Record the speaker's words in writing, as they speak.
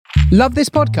Love this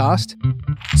podcast?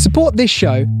 Support this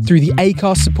show through the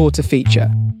Acast supporter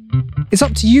feature. It's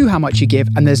up to you how much you give,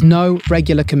 and there's no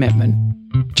regular commitment.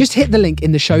 Just hit the link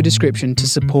in the show description to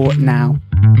support now.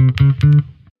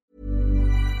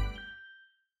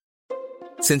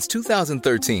 Since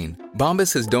 2013,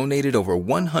 Bombas has donated over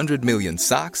 100 million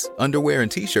socks, underwear,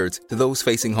 and T-shirts to those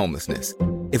facing homelessness.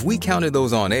 If we counted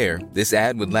those on air, this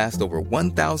ad would last over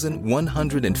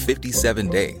 1,157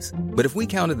 days. But if we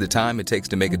counted the time it takes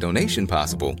to make a donation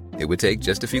possible, it would take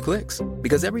just a few clicks.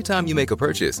 Because every time you make a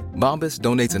purchase, Bombas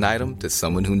donates an item to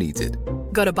someone who needs it.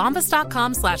 Go to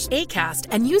bombas.com/ACAST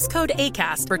and use code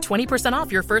ACAST for 20% off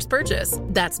your first purchase.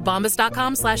 That's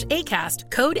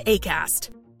bombas.com/ACAST, code ACAST.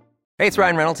 Hey, it's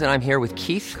Ryan Reynolds, and I'm here with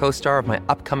Keith, co-star of my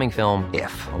upcoming film,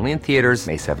 If, only in theaters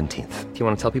May 17th. Do you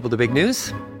want to tell people the big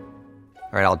news?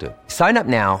 All right, I'll do it. Sign up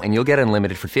now and you'll get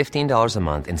unlimited for $15 a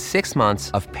month and 6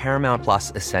 months of Paramount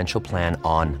Plus Essential Plan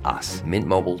on us.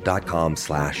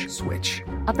 MintMobile.com/switch.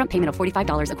 Upfront payment of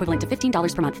 $45 equivalent to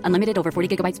 $15 per month. Unlimited over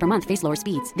 40 gigabytes per month. Face lower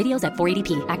speeds. Videos at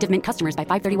 480p. Active Mint customers by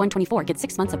 531.24 get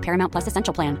 6 months of Paramount Plus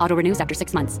Essential Plan. Auto renews after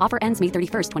 6 months. Offer ends May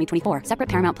 31st, 2024. Separate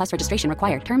Paramount Plus registration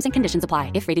required. Terms and conditions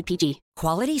apply if rated PG.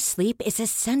 Quality sleep is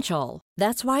essential.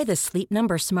 That's why the Sleep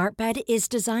Number Smart Bed is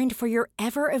designed for your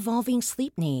ever-evolving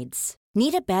sleep needs.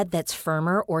 Need a bed that's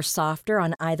firmer or softer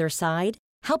on either side?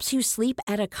 Helps you sleep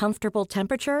at a comfortable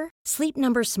temperature? Sleep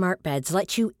Number Smart Beds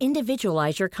let you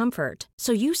individualize your comfort,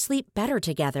 so you sleep better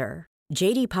together.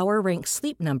 J.D. Power ranks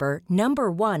Sleep Number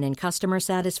number 1 in customer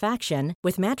satisfaction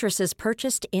with mattresses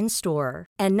purchased in-store.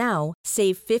 And now,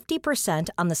 save 50%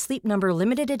 on the Sleep Number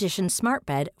Limited Edition Smart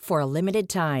Bed for a limited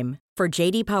time. For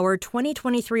J.D. Power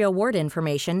 2023 award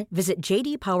information, visit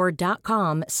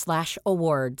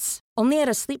jdpower.com/awards. Only at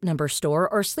a Sleep Number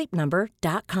store or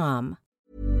sleepnumber.com.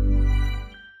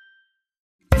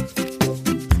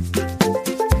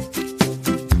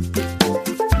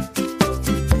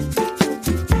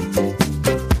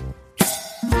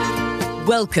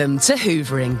 Welcome to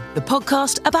Hoovering, the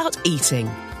podcast about eating.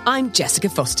 I'm Jessica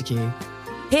Fostergue.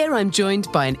 Here I'm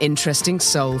joined by an interesting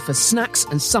soul for snacks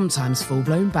and sometimes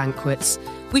full-blown banquets.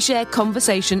 We share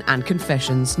conversation and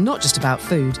confessions, not just about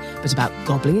food, but about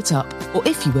gobbling it up, or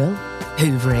if you will,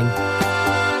 hoovering.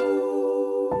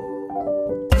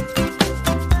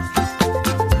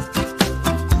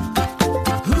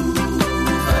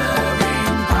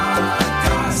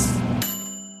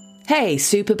 Hey,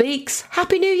 Super Beaks,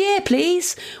 Happy New Year,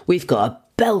 please. We've got a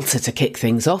belter to kick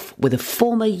things off with a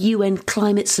former UN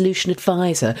Climate Solution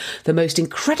Advisor, the most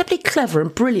incredibly clever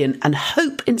and brilliant and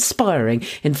hope-inspiring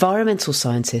environmental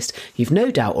scientist you've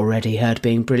no doubt already heard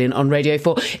being brilliant on Radio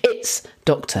 4. It's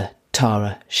Dr.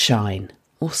 Tara Shine.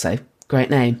 Also,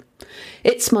 great name.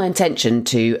 It's my intention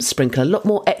to sprinkle a lot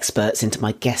more experts into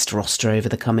my guest roster over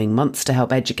the coming months to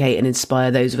help educate and inspire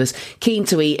those of us keen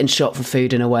to eat and shop for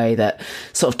food in a way that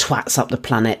sort of twats up the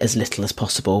planet as little as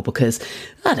possible, because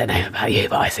I don't know about you,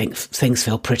 but I think things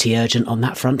feel pretty urgent on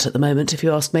that front at the moment, if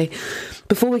you ask me.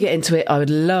 Before we get into it, I would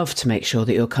love to make sure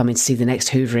that you're coming to see the next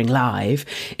Hoovering live.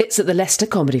 It's at the Leicester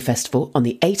Comedy Festival on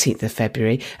the 18th of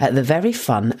February at the very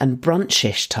fun and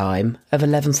brunchish time of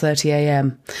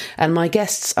 11:30am. And my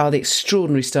guests are the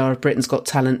extraordinary star of Britain's Got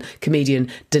Talent, comedian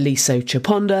Daliso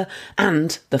Chaponda,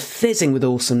 and the fizzing with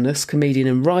awesomeness comedian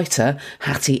and writer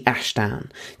Hattie Ashdown.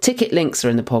 Ticket links are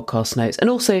in the podcast notes, and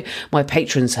also my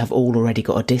patrons have all already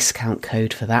got a discount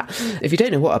code for that. If you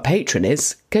don't know what a patron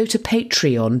is, go to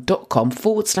patreon.com/the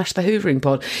Hoovering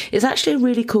Pod. It's actually a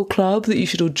really cool club that you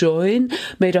should all join,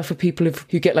 made up of people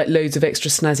who get like loads of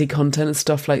extra snazzy content and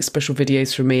stuff like special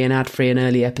videos from me and ad-free and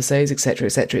early episodes, etc,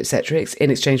 etc, etc,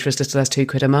 in exchange for as little as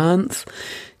 £2 a month.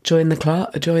 Join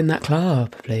that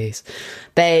club, please.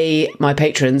 My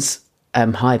patrons,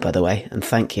 hi by the way, and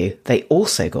thank you. They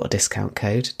also got a discount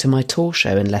code to my tour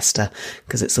show in Leicester,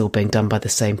 because it's all being done by the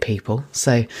same people.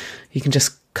 So you can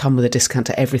just come with a discount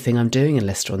to everything I'm doing in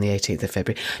Leicester on the 18th of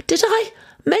February. Did I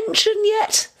mention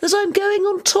yet that I'm going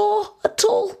on tour at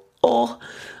all? Or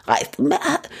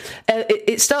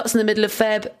it starts in the middle of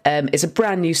Feb. It's a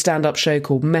brand new stand-up show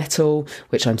called Metal,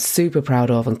 which I'm super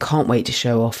proud of and can't wait to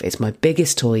show off. It's my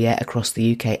biggest tour yet across the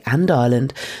UK and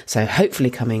Ireland, so hopefully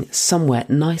coming somewhere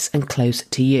nice and close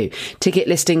to you. Ticket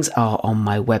listings are on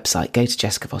my website. Go to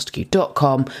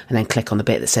jessicafostergue.com and then click on the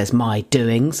bit that says My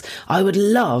Doings. I would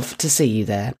love to see you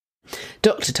there.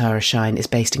 Dr. Tara Shine is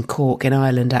based in Cork in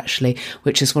Ireland, actually,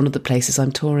 which is one of the places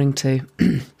I'm touring to.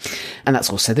 And that's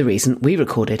also the reason we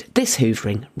recorded this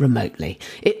Hoovering remotely.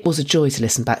 It was a joy to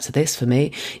listen back to this for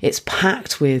me. It's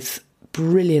packed with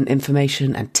brilliant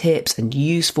information and tips and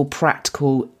useful,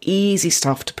 practical, easy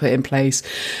stuff to put in place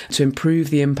to improve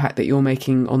the impact that you're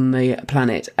making on the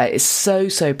planet. It's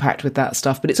so packed with that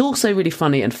stuff, but it's also really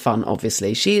funny and fun,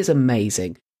 obviously. She is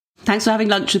amazing. Thanks for having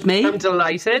lunch with me. I'm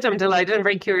delighted. I'm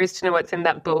very curious to know what's in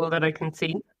that bowl that I can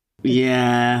see.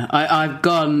 Yeah, I've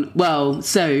gone, well,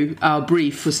 so our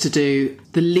brief was to do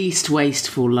the least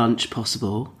wasteful lunch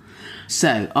possible.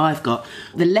 So I've got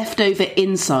the leftover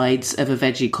insides of a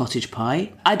veggie cottage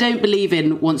pie. I don't believe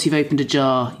in once you've opened a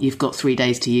jar, you've got 3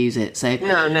 days to use it. So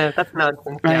No, that's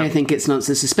nonsense. I don't think it's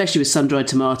nonsense, especially with sun-dried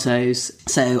tomatoes.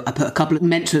 So I put a couple of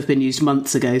meant to have been used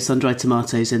months ago, sun-dried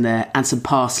tomatoes in there, and some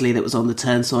parsley that was on the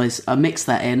turn. So I mixed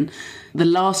that in. The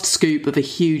last scoop of a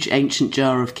huge ancient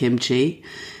jar of kimchi,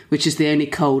 which is the only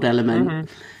cold element.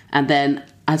 Mm-hmm. And then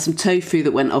I had some tofu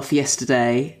that went off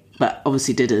yesterday, but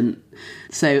obviously didn't.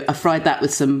 So I fried that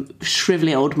with some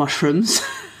shrivelly old mushrooms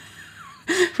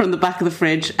from the back of the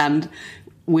fridge. And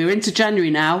we're into January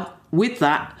now. With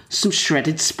that, some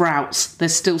shredded sprouts.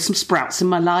 There's still some sprouts in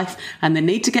my life and they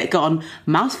need to get gone.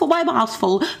 Mouthful by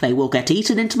mouthful, they will get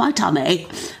eaten into my tummy.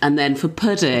 And then for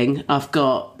pudding, I've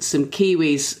got some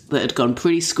kiwis that had gone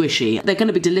pretty squishy. They're going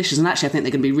to be delicious, and actually I think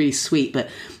they're going to be really sweet, but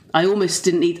I almost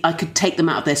didn't need... I could take them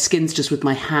out of their skins just with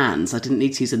my hands. I didn't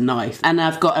need to use a knife. And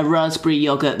I've got a raspberry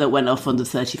yoghurt that went off on the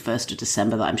 31st of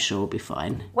December that I'm sure will be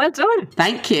fine. Well done.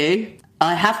 Thank you.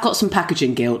 I have got some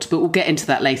packaging guilt, but we'll get into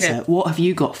that later. Yeah. What have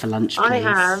you got for lunch, please? I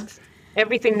have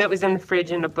everything that was in the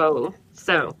fridge in a bowl.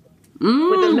 So,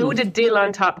 with a loaded dill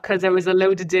on top, because there was a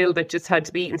loaded dill that just had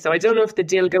to be eaten. So I don't know if the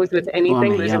dill goes with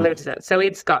anything. There's a loaded dill. So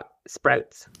it's got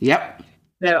sprouts. Yep.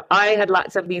 So I had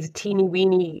lots of these teeny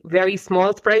weeny, very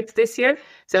small sprouts this year.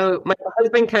 So my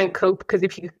husband can't cope because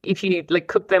if you like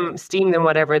cook them, steam them,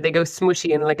 whatever, they go smushy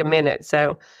in like a minute.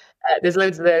 So there's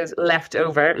loads of those left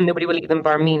over. Nobody will eat them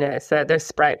bar mina. So there's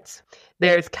sprouts.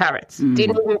 There's carrots.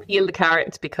 Didn't even peel the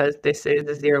carrots because this is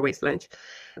a zero waste lunch.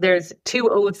 There's 2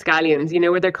 old scallions,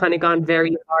 where they're kind of gone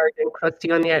very hard and crusty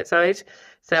on the outside.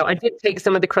 So I did take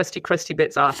some of the crusty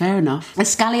bits off. Fair enough. Are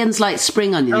scallions like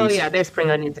spring onions? Oh, yeah, they're spring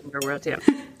onions in your world, yeah.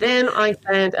 Then I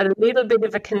found a little bit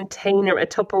of a container, a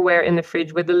Tupperware in the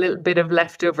fridge with a little bit of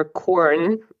leftover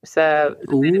corn. So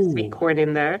a bit of sweet corn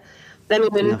in there. Then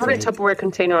in another Tupperware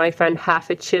container, I found half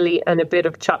a chilli and a bit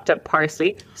of chopped up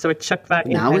parsley. So I chucked that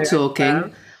in there. Now we're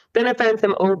talking. Then I found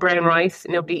some old brown rice.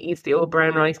 Nobody eats the old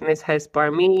brown rice in this house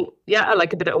bar me. Yeah, I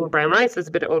like a bit of old brown rice. There's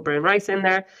a bit of old brown rice in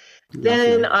there. Lovely.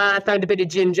 Then I found a bit of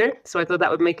ginger, so I thought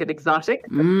that would make it exotic.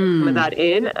 Some of that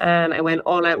in, and I went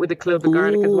all out with a clove of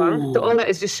garlic as well. So all that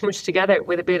is just smushed together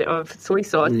with a bit of soy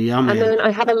sauce. Yummy. And then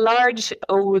I have a large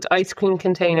old ice cream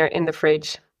container in the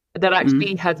fridge that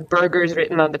actually has burgers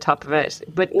written on the top of it,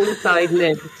 but inside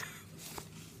lives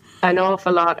an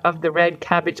awful lot of the red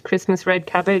cabbage, Christmas red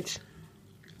cabbage.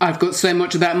 I've got so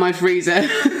much of that in my freezer.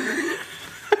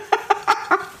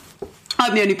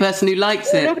 I'm the only person who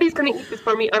likes it. Nobody's going to eat this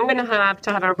for me. I'm going to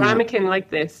have a ramekin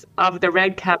like this of the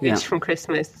red cabbage from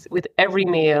Christmas with every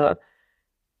meal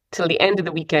till the end of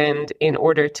the weekend in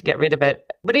order to get rid of it.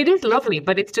 But it is lovely,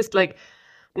 but it's just like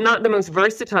not the most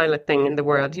versatile thing in the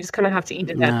world. You just kind of have to eat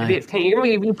it as it is. Can you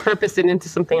really repurpose it into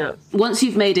something else? Once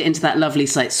you've made it into that lovely,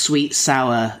 like, sweet,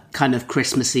 sour, kind of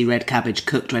Christmassy red cabbage,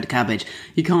 cooked red cabbage,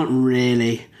 you can't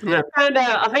really... No. And a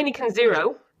Heineken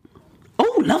Zero.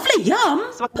 Oh, lovely,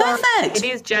 yum. So perfect. It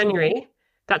is January.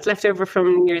 That's left over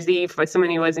from New Year's Eve by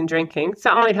someone who wasn't drinking. So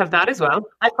I might have that as well.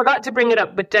 I forgot to bring it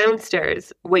up, but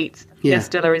downstairs waits Yes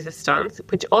de la Resistance,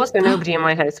 which also nobody in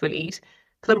my house will eat.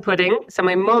 Plum pudding. So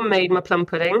my mum made my plum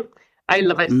pudding. I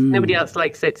love it. Nobody else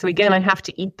likes it. So again, I have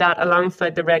to eat that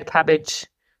alongside the red cabbage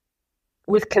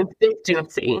with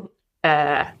consistency.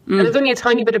 And there's only a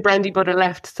tiny bit of brandy butter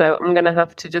left, so I'm going to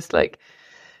have to just like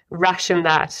ration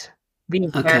that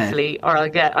really carefully, or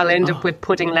I'll end up with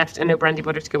pudding left and no brandy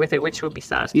butter to go with it, which would be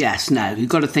sad. Yes, no, you've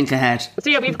got to think ahead. So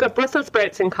yeah, we've got Brussels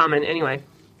sprouts in common anyway.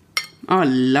 Oh, I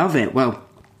love it. Well,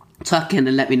 tuck in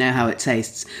and let me know how it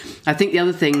tastes. I think the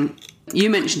other thing, you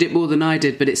mentioned it more than I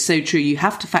did, but it's so true. You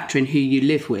have to factor in who you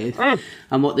live with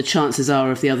and what the chances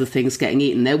are of the other things getting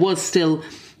eaten. There was still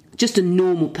just a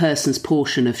normal person's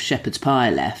portion of shepherd's pie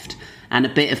left and a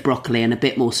bit of broccoli and a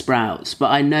bit more sprouts,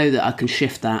 but I know that I can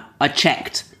shift that. I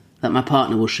checked that my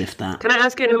partner will shift that. Can I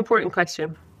ask you an important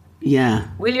question? Yeah.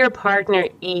 Will your partner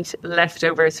eat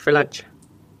leftovers for lunch?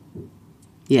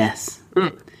 Yes.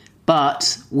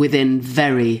 But within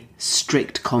very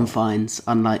strict confines,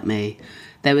 unlike me.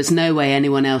 There was no way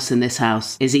anyone else in this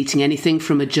house is eating anything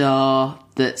from a jar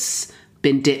that's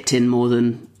been dipped in more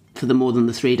than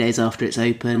the 3 days after it's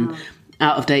open.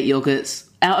 Out-of-date yogurts.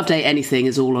 Out-of-date anything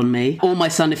is all on me. Or my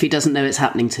son if he doesn't know it's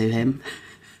happening to him.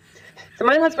 So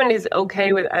my husband is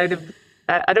okay with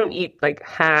I don't eat like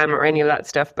ham or any of that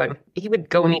stuff, but he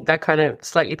would go and eat that kind of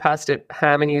slightly past it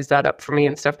ham and use that up for me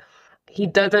and stuff. He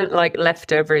doesn't like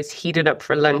leftovers heated up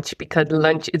for lunch because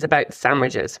lunch is about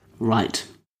sandwiches. Right.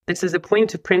 This is a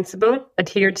point of principle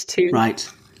adhered to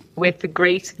with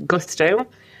great gusto.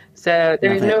 So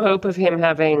there is no hope of him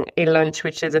having a lunch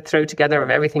which is a throw together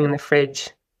of everything in the fridge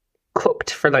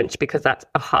cooked for lunch, because that's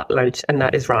a hot lunch and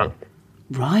that is wrong.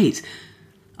 Right.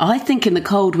 I think in the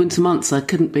cold winter months, I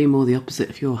couldn't be more the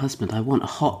opposite of your husband. I want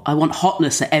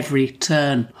hotness at every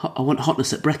turn. I want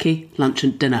hotness at brekkie, lunch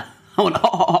and dinner. I want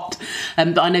hot.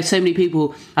 But I know so many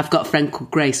people. I've got a friend called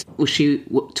Grace. Well, she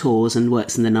tours and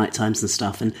works in the night times and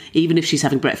stuff. And even if she's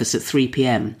having breakfast at 3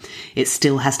 p.m, it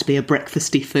still has to be a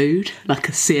breakfasty food, like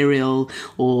a cereal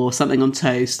or something on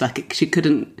toast. Like she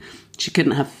couldn't have She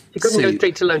couldn't soup. go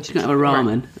straight to lunch. She couldn't have a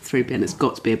ramen at 3 p.m. It's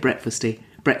got to be a breakfast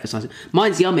item.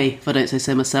 Mine's yummy, if I don't say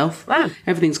so myself. Wow.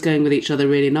 Everything's going with each other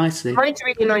really nicely. Mine's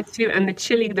really nice too, and the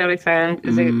chili that I found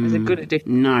is a good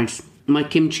addition. Nice. My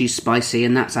kimchi's spicy,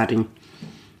 and that's adding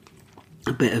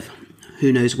a bit of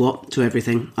who knows what to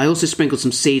everything. I also sprinkled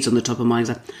some seeds on the top of mine.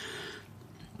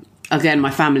 Again,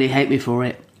 my family hate me for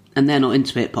it, and they're not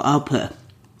into it, but I'll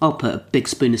put a big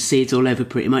spoon of seeds all over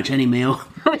pretty much any meal.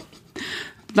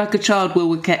 Like a child will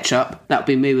with ketchup, that'd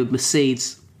be me with my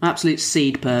seeds. Absolute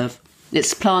seed perv.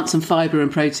 It's plants and fibre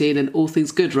and protein and all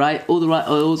things good, right? All the right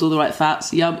oils, all the right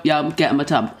fats. Yum, yum, get in my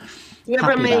tub. You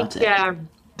ever make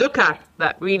dukkha,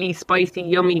 that really spicy,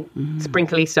 yummy,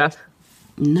 sprinkly stuff?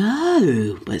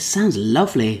 No, but it sounds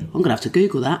lovely. I'm going to have to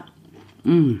Google that.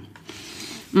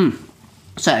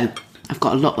 So, I've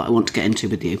got a lot that I want to get into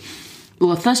with you.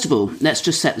 Well, first of all, let's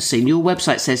just set the scene. Your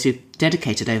website says you've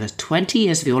dedicated over 20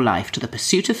 years of your life to the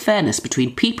pursuit of fairness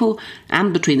between people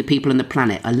and between the people and the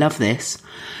planet. I love this.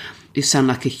 You sound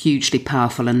like a hugely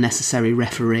powerful and necessary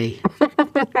referee.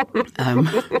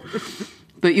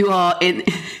 But you are, in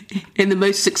the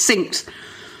most succinct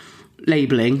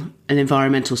labelling, an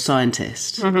environmental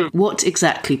scientist. Mm-hmm. What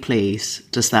exactly, please,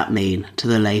 does that mean to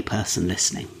the layperson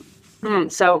listening?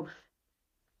 So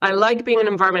I like being an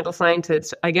environmental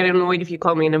scientist. I get annoyed if you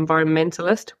call me an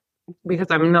environmentalist, because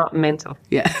I'm not mental.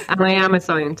 Yeah. And I am a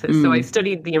scientist, so I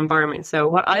studied the environment. So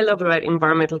what I love about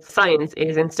environmental science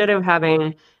is, instead of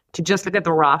having to just look at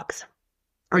the rocks,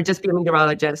 or just be a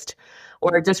meteorologist,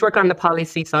 or just work on the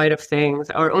policy side of things,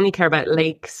 or only care about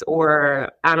lakes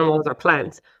or animals or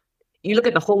plants, you look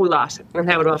at the whole lot and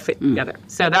how it all fits together.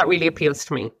 So that really appeals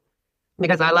to me,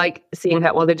 because I like seeing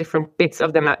how all the different bits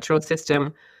of the natural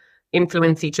system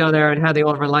influence each other and how they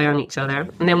all rely on each other.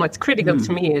 And then what's critical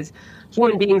to me is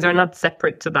human beings are not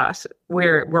separate to that.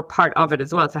 We're part of it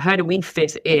as well. So how do we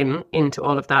fit into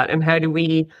all of that? And how do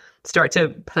we start to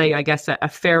play, I guess, a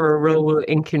fairer role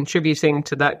in contributing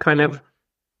to that kind of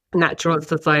natural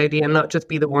society, and not just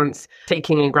be the ones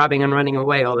taking and grabbing and running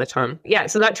away all the time? Yeah,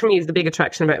 so that to me is the big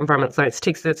attraction about environmental science. It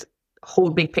takes this whole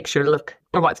big picture look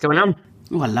at what's going on.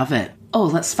 Oh, I love it. Oh,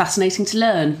 that's fascinating to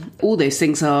learn. All those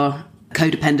things are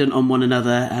codependent on one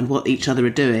another and what each other are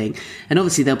doing. And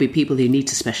obviously there'll be people who need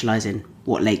to specialise in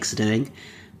what lakes are doing.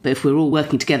 But if we're all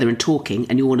working together and talking,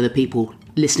 and you're one of the people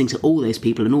listening to all those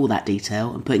people and all that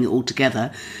detail and putting it all together,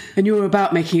 and you're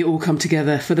about making it all come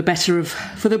together for the better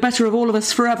of all of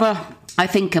us forever, I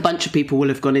think a bunch of people will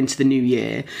have gone into the new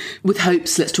year with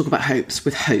hopes. Let's talk about hopes.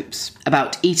 With hopes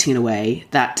about eating in a way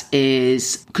that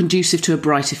is conducive to a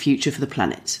brighter future for the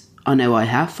planet. I know I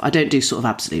have. I don't do sort of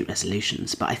absolute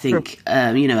resolutions, but I think,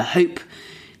 a hope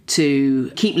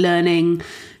to keep learning,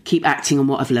 keep acting on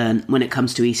what I've learned when it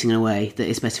comes to eating in a way that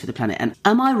is better for the planet. And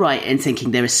am I right in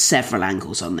thinking there are several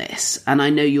angles on this? And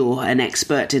I know you're an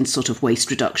expert in sort of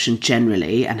waste reduction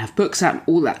generally and have books out and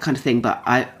all that kind of thing, but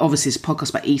obviously it's a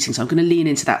podcast about eating, so I'm going to lean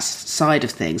into that side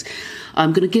of things.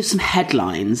 I'm going to give some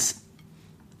headlines,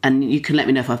 and you can let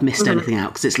me know if I've missed anything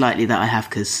out, because it's likely that I have,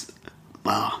 because,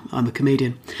 well, I'm a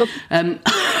comedian.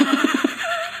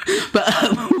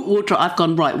 But I've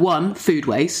gone, right, 1, food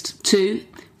waste, 2,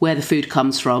 where the food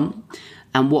comes from,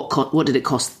 and what did it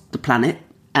cost the planet,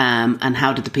 and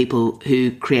how did the people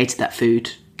who created that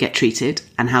food get treated,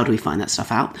 and how do we find that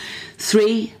stuff out?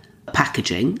 3,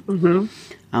 packaging,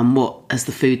 and what has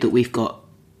the food that we've got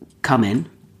come in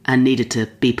and needed to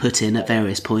be put in at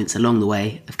various points along the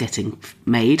way of getting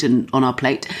made and on our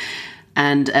plate,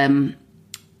 and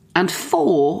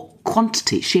 4,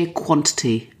 quantity, sheer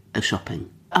quantity of shopping.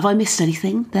 Have I missed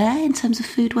anything there in terms of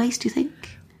food waste, do you think?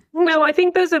 No, I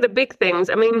think those are the big things.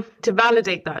 I mean, to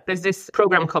validate that, there's this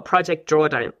program called Project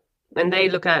Drawdown, and they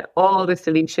look at all the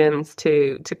solutions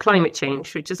to climate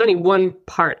change, which is only one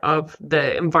part of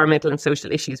the environmental and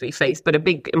social issues we face, but a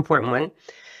big important one.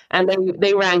 And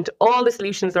they ranked all the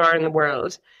solutions there are in the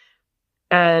world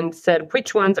and said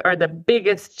which ones are the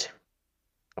biggest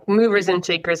movers and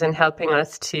shakers in helping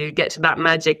us to get to that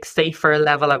magic safer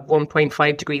level of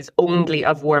 1.5 degrees only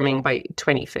of warming by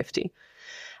 2050.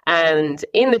 And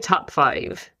in the top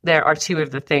 5, there are 2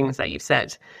 of the things that you've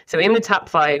said. So in the top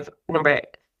 5, number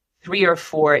 3 or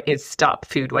 4 is stop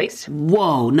food waste.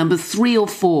 Whoa, number 3 or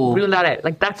 4. Rule that out.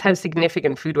 Like, that's how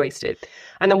significant food waste is.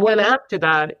 And the one after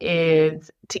that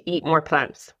is to eat more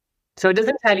plants. So it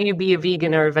doesn't tell you be a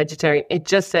vegan or a vegetarian. It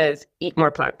just says eat more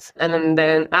plants. And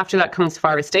then after that comes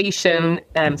forestation,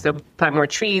 so plant more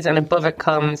trees. And above it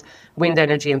comes wind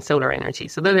energy and solar energy.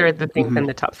 So those are the things in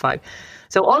the top 5.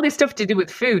 So all this stuff to do with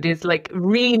food is like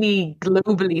really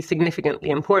globally significantly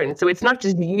important. So it's not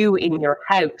just you in your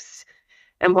house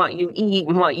and what you eat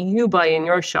and what you buy in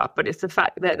your shop, but it's the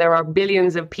fact that there are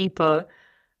billions of people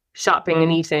shopping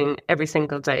and eating every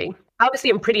single day.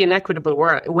 Obviously in pretty inequitable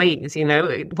ways, you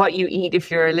know, what you eat if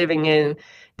you're living in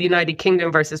the United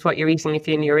Kingdom versus what you're eating if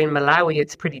you're in Malawi,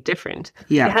 it's pretty different.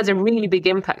 Yeah. It has a really big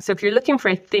impact. So if you're looking for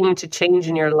a thing to change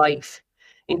in your life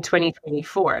in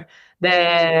 2024,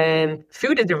 then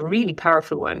food is a really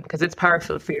powerful one because it's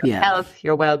powerful for your health,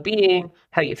 your well-being,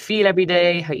 how you feel every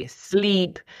day, how you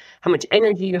sleep, how much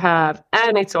energy you have.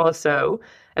 And it's also,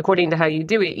 according to how you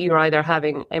do it, you're either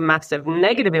having a massive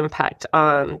negative impact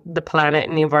on the planet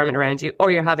and the environment around you,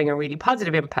 or you're having a really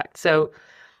positive impact. So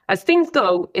as things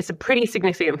go, it's a pretty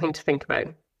significant thing to think about.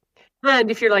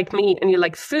 And if you're like me and you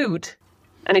like food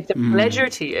and it's a pleasure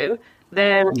to you,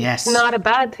 then it's not a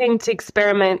bad thing to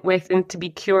experiment with and to be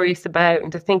curious about and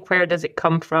to think, where does it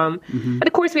come from? And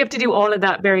of course, we have to do all of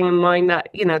that, bearing in mind that,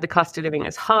 you know, the cost of living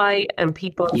is high and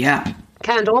people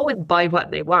can't always buy what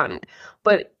they want.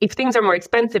 But if things are more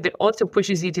expensive, it also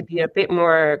pushes you to be a bit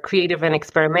more creative and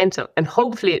experimental. And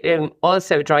hopefully it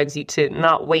also drives you to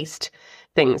not waste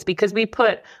things, because we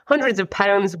put hundreds of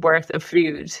pounds worth of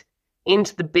food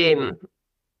into the bin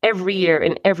every year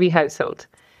in every household.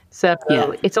 So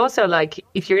it's also like,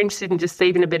 if you're interested in just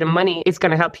saving a bit of money, it's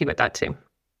going to help you with that too.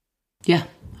 Yeah,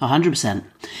 100%.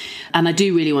 And I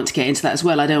do really want to get into that as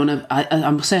well.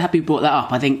 I'm so happy you brought that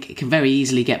up. I think it can very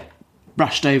easily get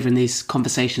brushed over in these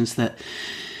conversations that,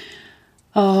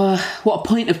 what a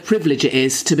point of privilege it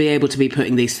is to be able to be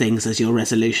putting these things as your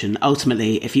resolution.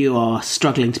 Ultimately, if you are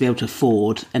struggling to be able to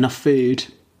afford enough food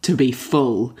to be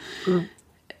full,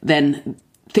 then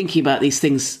thinking about these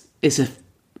things is a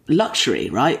luxury,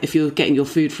 right? If you're getting your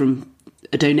food from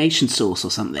a donation source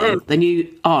or something, then you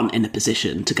aren't in a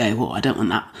position to go, I don't want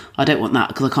that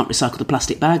because I can't recycle the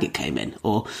plastic bag it came in.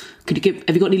 Or have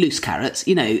you got any loose carrots?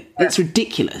 You know, it's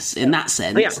ridiculous in that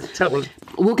sense. Yeah, totally.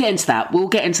 We'll get into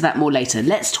that more later.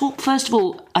 Let's talk first of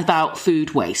all about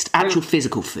food waste, actual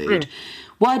physical food.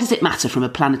 Why does it matter from a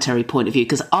planetary point of view?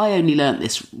 Because I only learnt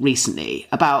this recently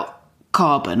about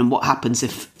carbon and what happens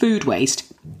if food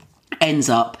waste ends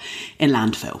up in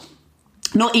landfill.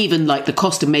 Not even like the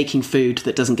cost of making food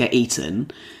that doesn't get eaten.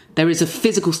 There is a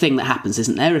physical thing that happens,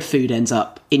 isn't there, if food ends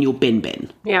up in your bin?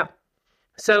 Yeah.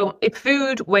 So if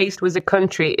food waste was a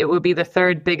country, it would be the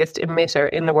 3rd biggest emitter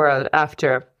in the world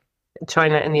after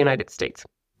China and the United States.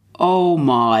 Oh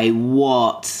my,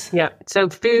 what? Yeah. So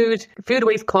food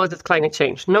waste causes climate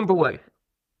change. Number 1.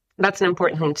 That's an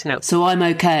important thing to know. So I'm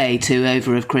okay to,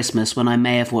 over Christmas, when I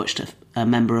may have watched a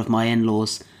member of my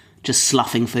in-laws just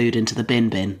sloughing food into the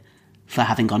bin for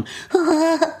having gone,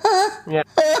 oh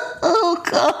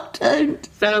God, don't.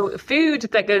 So food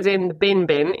that goes in the bin,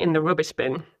 in the rubbish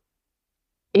bin,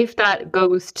 if that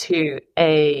goes to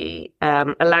a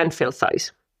landfill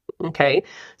site, okay,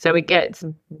 so it gets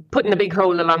put in a big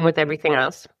hole along with everything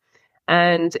else.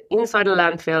 And inside a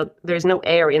landfill, there's no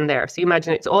air in there. So you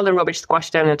imagine it's all the rubbish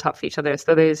squashed down on top of each other.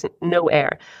 So there's no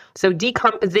air. So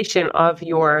decomposition of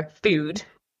your food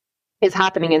is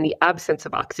happening in the absence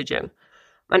of oxygen.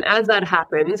 And as that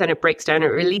happens and it breaks down, it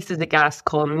releases a gas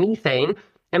called methane.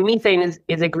 And methane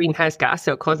is a greenhouse gas,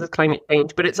 so it causes climate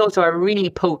change, but it's also a really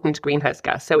potent greenhouse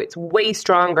gas. So it's way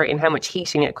stronger in how much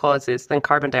heating it causes than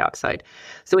carbon dioxide.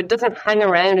 So it doesn't hang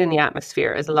around in the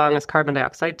atmosphere as long as carbon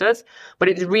dioxide does, but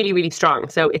it's really, really strong.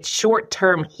 So its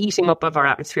short-term heating up of our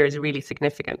atmosphere is really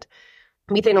significant.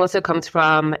 Methane also comes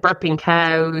from burping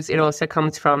cows. It also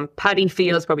comes from paddy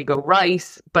fields where we grow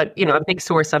rice. But, you know, a big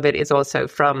source of it is also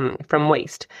from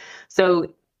waste.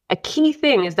 So a key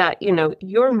thing is that, you know,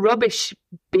 your rubbish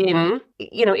bin,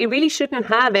 you know, it really shouldn't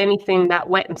have anything that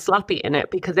wet and sloppy in it,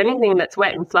 because anything that's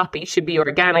wet and sloppy should be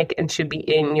organic and should be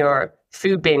in your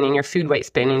food bin, in your food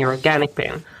waste bin, in your organic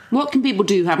bin. What can people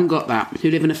do who haven't got that,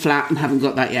 who live in a flat and haven't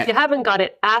got that yet? If you haven't got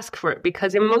it, ask for it,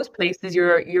 because in most places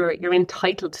you're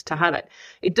entitled to have it.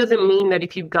 It doesn't mean that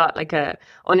if you've got like a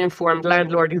uninformed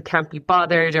landlord who can't be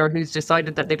bothered or who's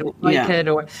decided that they don't like it,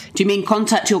 or... Do you mean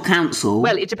contact your council?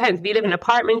 Well, it depends. If you live in an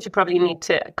apartment, you probably need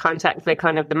to contact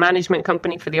the management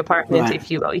company for the apartment. Right.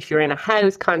 If you're in a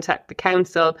house, contact the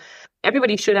council.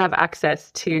 Everybody should have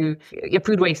access to your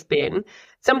food waste bin.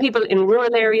 Some people in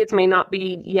rural areas may not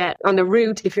be yet on the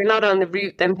route. If you're not on the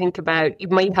route, then think about, you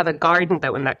might have a garden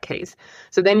though in that case.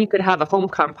 So then you could have a home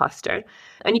composter.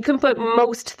 And you can put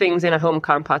most things in a home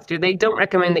composter. They don't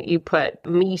recommend that you put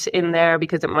meat in there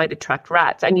because it might attract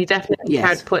rats. And you definitely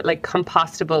can't put like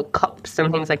compostable cups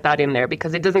and things like that in there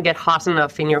because it doesn't get hot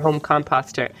enough in your home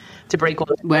composter to break all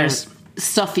the... Whereas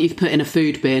stuff that you've put in a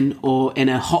food bin or in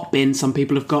a hot bin, some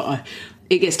people have got...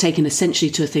 It gets taken essentially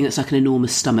to a thing that's like an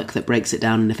enormous stomach that breaks it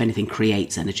down and, if anything,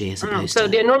 creates energy as opposed to... So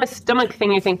the enormous stomach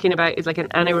thing you're thinking about is like an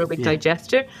anaerobic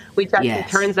digester, which actually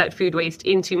turns that food waste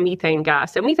into methane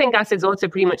gas. And methane gas is also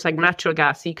pretty much like natural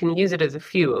gas, so you can use it as a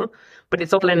fuel, but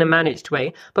it's all in a managed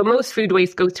way. But most food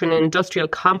waste goes to an industrial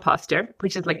composter,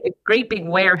 which is like a great big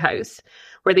warehouse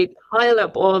where they pile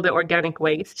up all the organic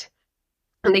waste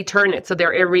and they turn it, so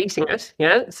they're aerating it,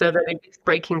 so that it's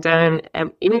breaking down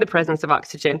in the presence of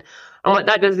oxygen. And what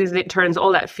that does is it turns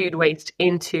all that food waste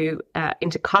into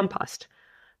compost.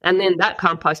 And then that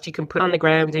compost you can put on the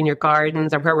ground in your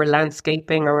gardens or where we're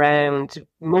landscaping around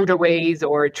motorways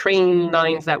or train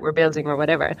lines that we're building or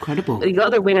whatever. Incredible. The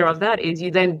other winner of that is you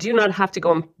then do not have to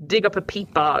go and dig up a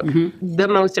peat bog, the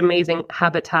most amazing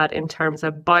habitat in terms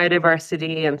of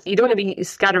biodiversity. And you don't want to be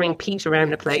scattering peat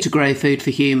around the place. To grow food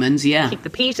for humans, Keep the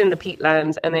peat in the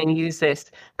peatlands and then use this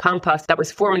compost that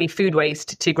was formerly food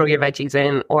waste to grow your veggies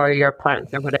in or your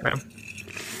plants or whatever.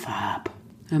 Fab.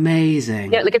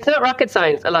 Amazing. Yeah, like it's not rocket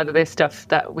science, a lot of this stuff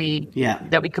that we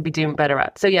could be doing better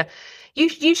at. So yeah,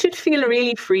 you should feel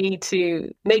really free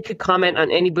to make a comment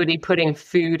on anybody putting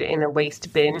food in a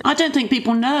waste bin. I don't think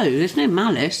people know. There's no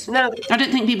malice. No. I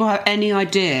don't think people have any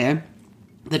idea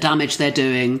the damage they're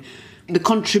doing, the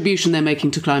contribution they're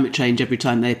making to climate change every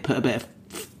time they put a bit of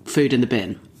food in the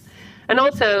bin. And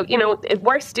also,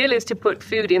 worse still is to put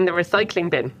food in the recycling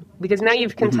bin, because now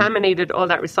you've contaminated all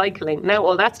that recycling. Now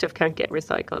all that stuff can't get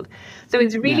recycled. So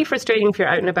it's really frustrating if you're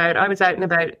out and about. I was out and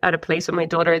about at a place with my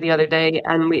daughter the other day,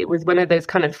 and it was one of those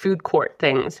kind of food court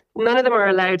things. None of them are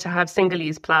allowed to have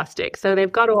single-use plastic. So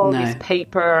they've got all this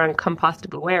paper and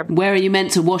compostable ware. Where are you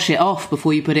meant to wash it off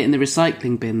before you put it in the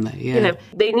recycling bin, though? Yeah.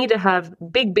 They need to have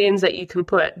big bins that you can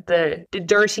put the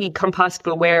dirty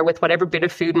compostable ware with whatever bit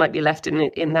of food might be left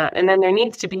in that. And then there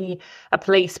needs to be a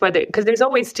place because there's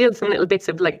always still some little bits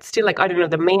of I don't know,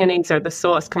 the mayonnaise or the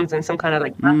sauce comes in some kind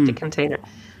of plastic container.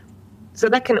 So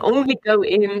that can only go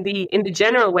in the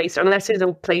general waste unless there's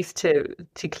a place to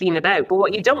clean it out. But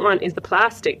what you don't want is the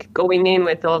plastic going in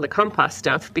with all the compost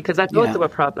stuff, because that's also a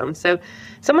problem. So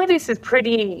some of this is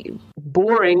pretty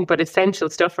boring but essential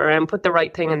stuff around put the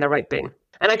right thing in the right bin.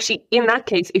 And actually, in that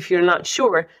case, if you're not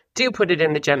sure, do put it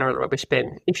in the general rubbish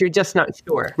bin if you're just not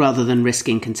sure. Rather than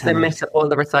risking contamination. Then mess up all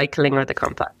the recycling or the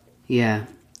compost. Yeah.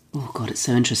 Oh, God, it's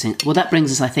so interesting. Well, that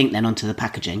brings us, I think, then onto the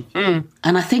packaging.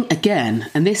 And I think, again,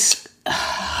 and this,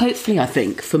 hopefully, I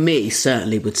think, for me,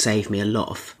 certainly would save me a lot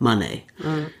of money.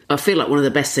 I feel like one of the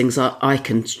best things I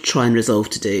can try and resolve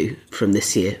to do from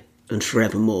this year and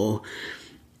forevermore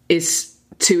is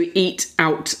to eat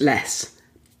out less.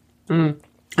 I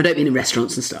don't mean in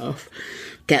restaurants and stuff.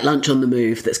 Get lunch on the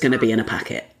move that's going to be in a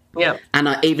packet. Yeah. And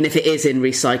even if it is in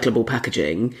recyclable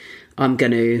packaging, I'm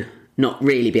going to not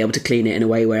really be able to clean it in a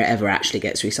way where it ever actually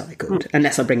gets recycled,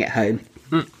 unless I bring it home.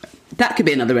 That could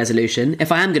be another resolution.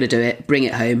 If I am going to do it, bring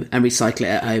it home and recycle it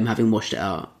at home, having washed it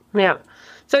out. Yeah.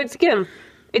 So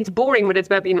it's boring, but it's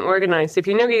about being organised. If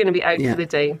you know you're going to be out for the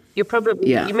day,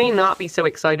 you may not be so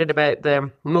excited about the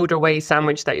motorway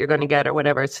sandwich that you're going to get or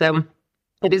whatever. So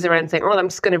it is around saying, I'm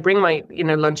just going to bring my,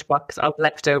 lunchbox of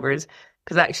leftovers,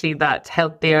 because actually that's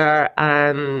healthier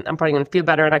and I'm probably going to feel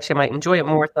better and actually I might enjoy it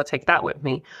more, so I'll take that with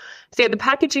me. So the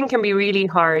packaging can be really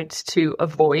hard to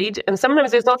avoid. And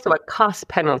sometimes there's also a cost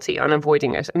penalty on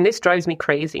avoiding it. And this drives me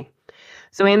crazy.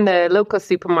 So in the local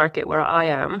supermarket where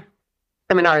I'm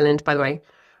in Ireland, by the way,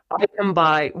 I can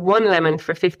buy one lemon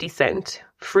for 50 cents,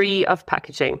 free of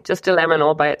packaging, just a lemon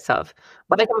all by itself.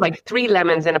 But I can buy 3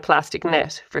 lemons in a plastic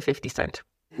net for 50 cents.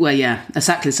 Well, yeah,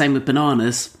 exactly the same with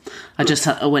bananas.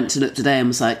 I went to look today and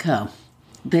was like,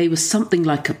 they were something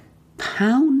like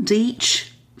 £1 each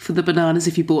for the bananas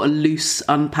if you bought a loose,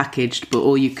 unpackaged,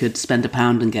 or you could spend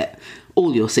 £1 and get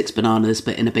all your 6 bananas,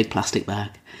 but in a big plastic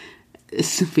bag.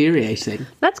 It's infuriating.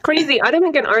 That's crazy. I don't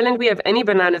think in Ireland we have any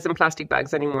bananas in plastic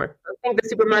bags anymore. I think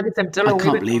the supermarkets have done away with it.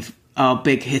 I can't believe our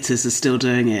big hitters are still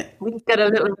doing it. We just get a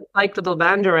little recyclable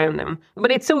band around them.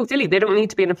 But it's so silly. They don't need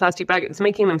to be in a plastic bag. It's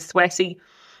making them sweaty.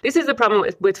 This is the problem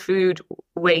with food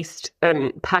waste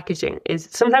and packaging, is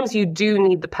sometimes you do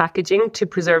need the packaging to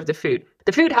preserve the food.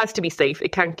 The food has to be safe.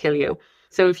 It can't kill you.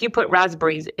 So if you put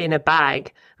raspberries in a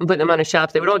bag and put them on a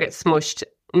shelf, they would all get smushed.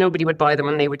 Nobody would buy them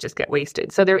and they would just get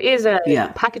wasted. So there is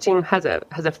packaging has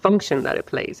a function that it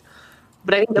plays.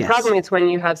 But I think the problem is when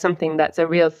you have something that's a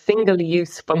real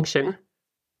single-use function,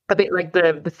 a bit like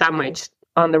the sandwich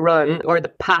on the run or the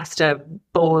pasta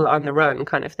bowl on the run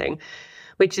kind of thing,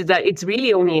 which is that it's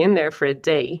really only in there for a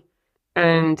day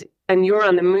and you're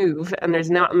on the move and there's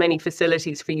not many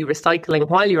facilities for you recycling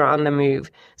while you're on the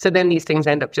move. So then these things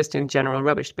end up just in general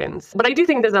rubbish bins. But I do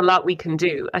think there's a lot we can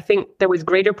do. I think there was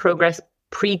greater progress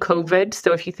pre-COVID.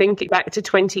 So if you think back to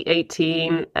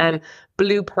 2018 and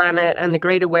Blue Planet and the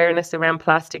great awareness around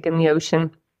plastic in the ocean,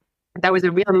 that was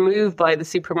a real move by the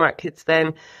supermarkets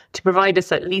then to provide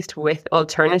us at least with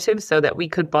alternatives so that we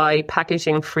could buy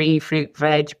packaging-free fruit,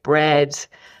 veg, bread,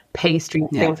 pastry,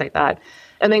 things like that.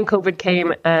 And then COVID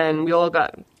came and we all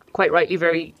got quite rightly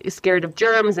very scared of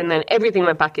germs, and then everything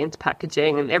went back into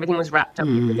packaging and everything was wrapped up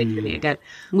individually again.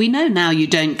 We know now you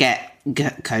don't get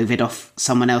COVID off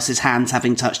someone else's hands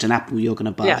having touched an apple you're going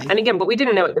to buy. Yeah, and again, but we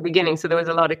didn't know at the beginning, so there was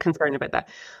a lot of concern about that.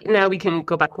 Now we can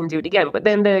go back and do it again, but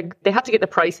then they have to get the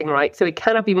pricing right, so it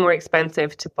cannot be more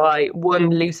expensive to buy one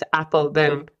loose apple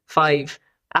than 5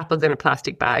 apples in a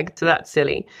plastic bag. So that's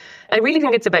silly. I really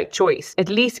think it's about choice. At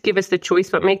least give us the choice,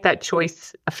 but make that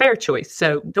choice a fair choice.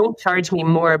 So don't charge me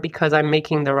more because I'm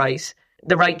making the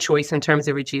right choice in terms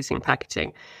of reducing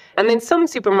packaging. And then some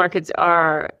supermarkets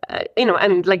are, you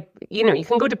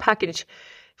can go to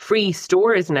package-free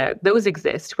stores now. Those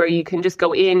exist where you can just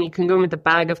go in, you can go in with a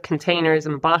bag of containers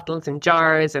and bottles and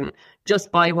jars and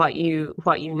just buy what you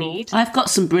need. I've got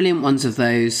some brilliant ones of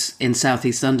those in South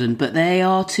East London, but they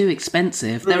are too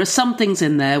expensive. There are some things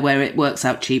in there where it works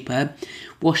out cheaper.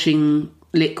 Washing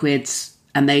liquids,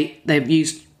 and they've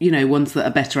used ones that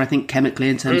are better, I think, chemically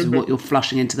in terms of what you're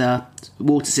flushing into the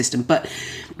water system. But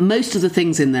most of the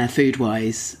things in there,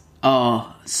 food-wise,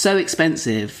 are so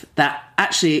expensive that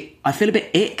actually I feel a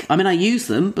bit ick. I mean, I use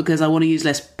them because I want to use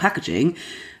less packaging,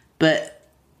 but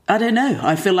I don't know.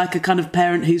 I feel like a kind of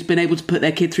parent who's been able to put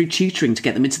their kid through tutoring to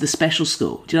get them into the special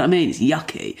school. Do you know what I mean? It's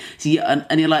yucky.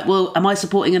 And you're like, well, am I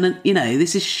supporting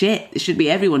this is shit.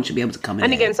 Everyone should be able to come in.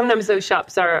 And again, sometimes those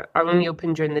shops are only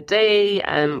open during the day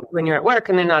and when you're at work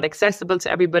and they're not accessible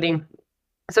to everybody.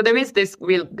 So there is this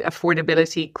real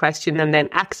affordability question and then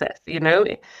access,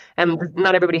 and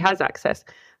not everybody has access.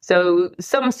 So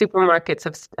some supermarkets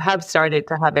have started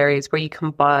to have areas where you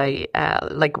can buy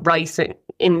like rice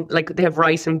they have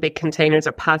rice in big containers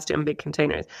or pasta in big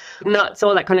containers, nuts,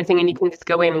 all that kind of thing, and you can just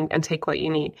go in and take what you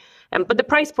need. But the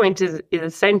price point is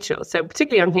essential. So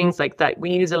particularly on things like that,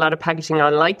 we use a lot of packaging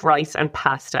on like rice and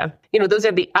pasta. Those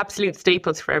are the absolute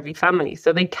staples for every family.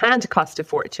 So they can't cost a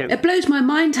fortune. It blows my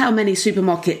mind how many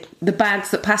the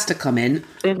bags that pasta come in,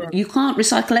 you can't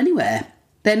recycle anywhere.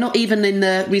 They're not even in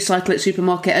the recycle at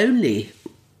supermarket only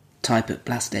type of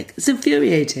plastic. It's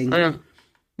infuriating.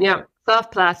 Yeah,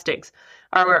 soft plastics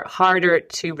are harder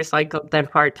to recycle than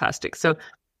hard plastics. So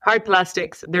hard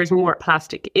plastics, there's more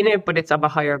plastic in it, but it's of a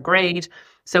higher grade.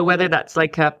 So whether that's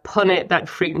like a punnet that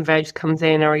fruit and veg comes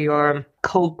in, or your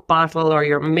Coke bottle, or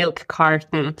your milk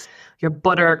carton, your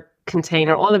butter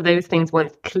container, all of those things,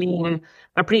 once clean,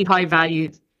 are pretty high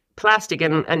value plastic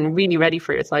and really ready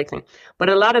for recycling. But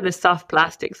a lot of the soft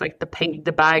plastics, like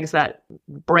the bags that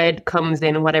bread comes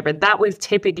in and whatever, that was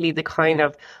typically the kind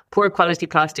of poor quality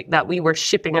plastic that we were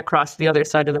shipping across the other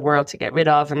side of the world to get rid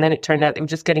of. And then it turned out they were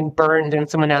just getting burned in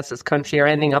someone else's country or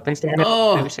ending up in the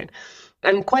ocean.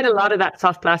 And quite a lot of that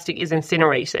soft plastic is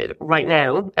incinerated right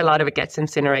now. A lot of it gets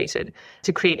incinerated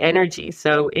to create energy.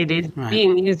 So it is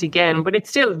being used again, but it's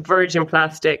still virgin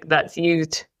plastic that's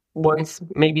used once,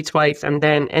 maybe twice, and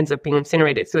then ends up being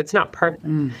incinerated. So it's not perfect.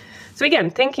 So again,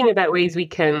 thinking about ways we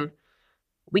can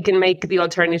make the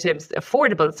alternatives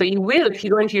affordable. So if you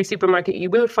go into your supermarket, you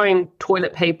will find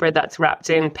toilet paper that's wrapped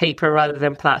in paper rather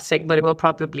than plastic, but it will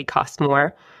probably cost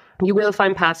more. You will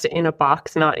find pasta in a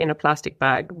box, not in a plastic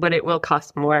bag, but it will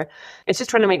cost more. It's just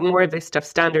trying to make more of this stuff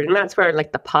standard. And that's where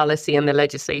like the policy and the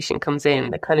legislation comes in,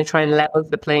 that kind of try and level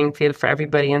the playing field for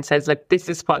everybody and says, like, this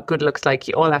is what good looks like.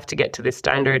 You all have to get to this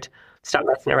standard. Stop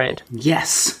messing around.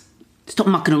 Yes. Stop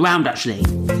mucking around, actually.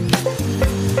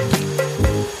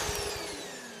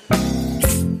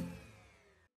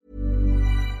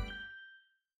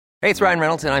 Hey, it's Ryan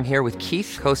Reynolds, and I'm here with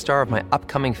Keith, co-star of my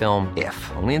upcoming film, If,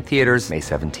 only in theaters May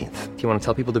 17th. Do you want to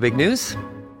tell people the big news?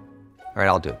 All right,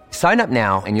 I'll do it. Sign up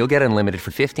now and you'll get unlimited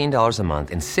for $15 a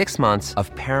month and 6 months of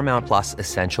Paramount Plus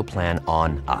Essential Plan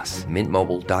on us.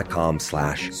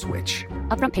 MintMobile.com/switch.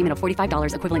 Upfront payment of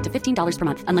 $45 equivalent to $15 per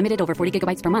month. Unlimited over 40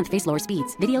 gigabytes per month. Face lower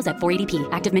speeds. Videos at 480p.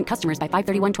 Active Mint customers by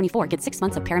 531.24 get 6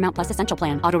 months of Paramount Plus Essential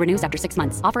Plan. Auto renews after 6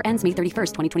 months. Offer ends May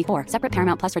 31st, 2024. Separate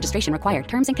Paramount Plus registration required.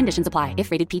 Terms and conditions apply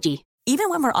if rated PG. Even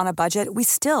when we're on a budget, we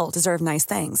still deserve nice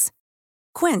things.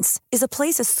 Quince is a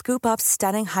place to scoop up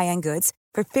stunning high-end goods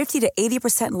for 50 to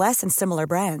 80% less than similar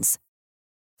brands.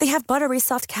 They have buttery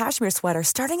soft cashmere sweaters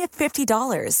starting at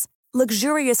 $50,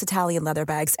 luxurious Italian leather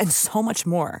bags, and so much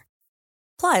more.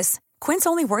 Plus, Quince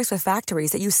only works with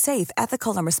factories that use safe,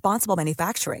 ethical, and responsible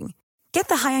manufacturing. Get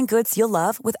the high-end goods you'll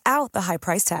love without the high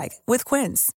price tag with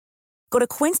Quince. Go to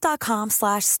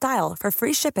quince.com/style for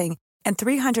free shipping and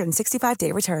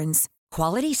 365-day returns.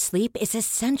 Quality sleep is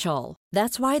essential.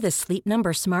 That's why the Sleep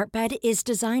Number Smart Bed is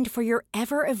designed for your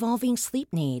ever-evolving sleep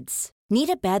needs. Need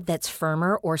a bed that's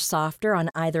firmer or softer on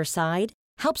either side?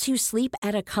 Helps you sleep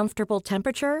at a comfortable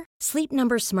temperature? Sleep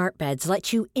Number Smart Beds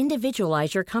let you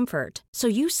individualize your comfort, so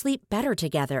you sleep better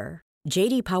together.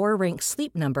 J.D. Power ranks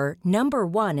Sleep Number number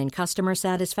 1 in customer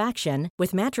satisfaction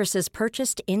with mattresses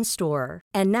purchased in-store.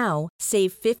 And now,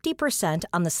 save 50%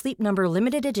 on the Sleep Number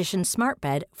Limited Edition Smart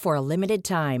Bed for a limited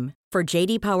time. For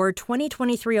J.D. Power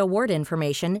 2023 award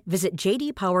information, visit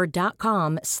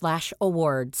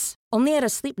jdpower.com/awards. Only at a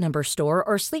Sleep Number store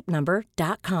or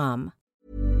sleepnumber.com.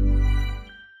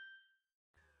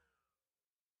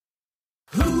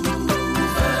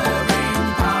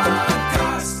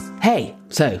 Hey,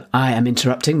 so I am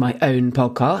interrupting my own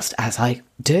podcast, as I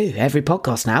do every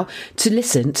podcast now, to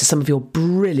listen to some of your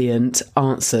brilliant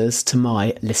answers to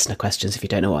my listener questions. If you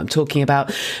don't know what I'm talking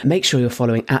about, make sure you're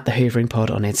following at the Hoovering Pod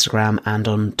on Instagram and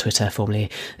on Twitter, formerly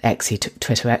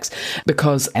Twitter X,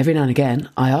 because every now and again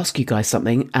I ask you guys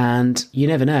something, and you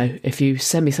never know, if you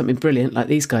send me something brilliant like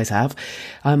these guys have,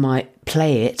 I might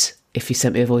play it if you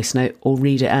sent me a voice note or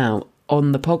read it out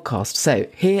on the podcast. So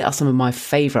here are some of my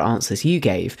favourite answers you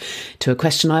gave to a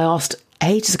question I asked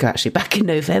ages ago, actually, back in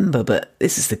November, but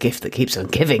this is the gift that keeps on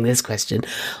giving, this question.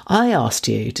 I asked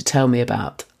you to tell me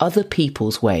about other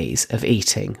people's ways of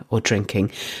eating or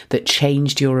drinking that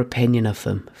changed your opinion of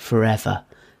them forever.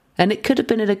 And it could have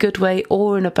been in a good way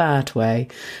or in a bad way.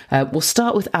 We'll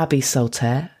start with Abby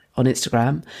Saltaire on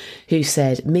Instagram, who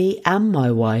said, "Me and my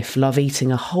wife love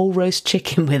eating a whole roast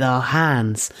chicken with our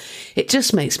hands. It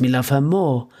just makes me love her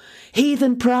more.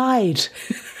 Heathen pride."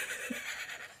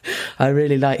 I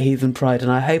really like heathen pride, and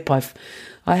I hope I've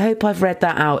read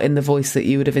that out in the voice that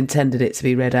you would have intended it to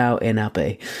be read out in,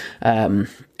 Abby.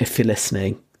 If you're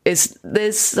listening,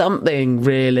 there's something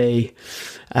really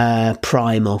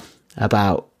primal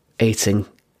about eating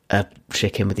a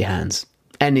chicken with your hands.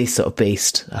 Any sort of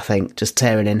beast, I think, just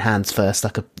tearing in hands first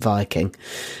like a Viking.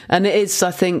 And it is, I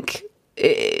think,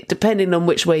 depending on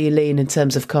which way you lean in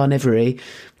terms of carnivory,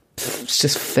 it's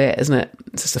just fit, isn't it?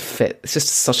 It's just a fit. It's just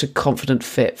such a confident,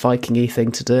 fit Viking-y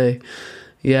thing to do.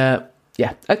 Yeah.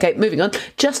 Okay, moving on.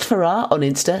 Just Farrar on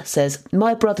Insta says,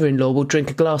 "My brother-in-law will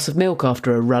drink a glass of milk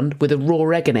after a run with a raw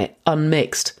egg in it,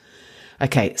 unmixed."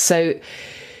 Okay, so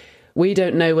we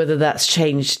don't know whether that's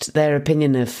changed their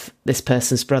opinion of this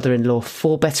person's brother-in-law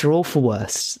for better or for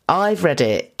worse. I've read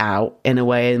it out in a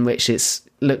way in which it's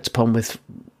looked upon with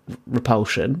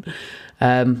repulsion,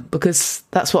 because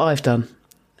that's what I've done.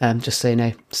 Just so you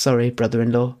know, sorry,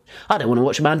 brother-in-law. I don't want to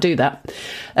watch a man do that.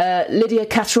 Lydia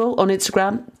Catterall on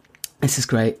Instagram. This is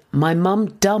great. "My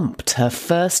mum dumped her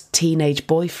first teenage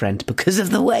boyfriend because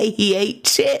of the way he ate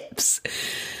chips.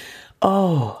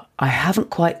 Oh, I haven't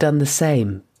quite done the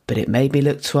same, but it made me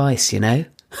look twice, you know."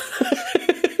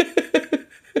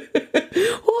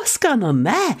 What's going on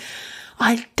there?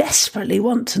 I desperately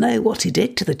want to know what he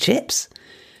did to the chips.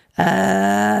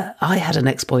 I had an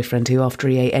ex-boyfriend who, after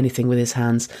he ate anything with his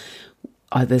hands,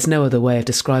 there's no other way of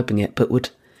describing it, but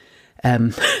would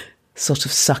sort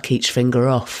of suck each finger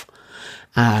off.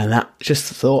 And that, just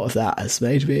the thought of that has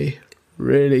made me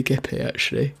really gippy,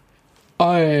 actually.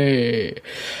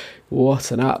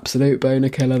 What an absolute boner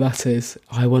killer that is.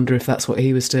 I wonder if that's what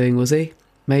he was doing, was he?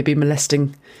 Maybe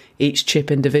molesting each chip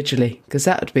individually, because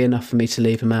that would be enough for me to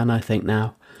leave a man, I think,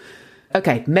 now.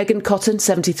 Okay, Megan Cotton,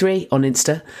 73, on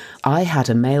Insta. "I had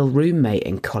a male roommate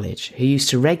in college who used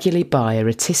to regularly buy a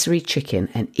rotisserie chicken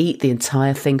and eat the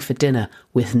entire thing for dinner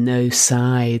with no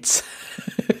sides."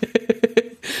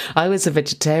 I was a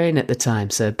vegetarian at the time,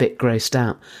 so a bit grossed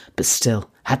out, but still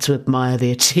had to admire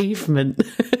the achievement.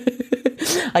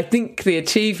 I think the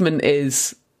achievement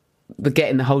is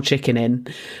getting the whole chicken in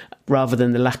rather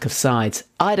than the lack of sides.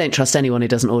 I don't trust anyone who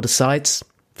doesn't order sides,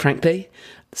 frankly.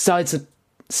 Sides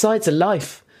are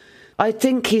life. I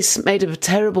think he's made a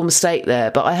terrible mistake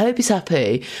there, but I hope he's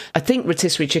happy. I think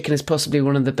rotisserie chicken is possibly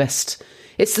one of the best.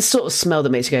 It's the sort of smell that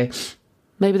makes you go,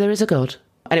 maybe there is a God.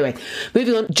 Anyway,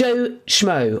 moving on. Joe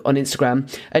Schmo on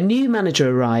Instagram. A new manager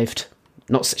arrived.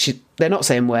 They're not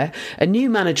saying where. A new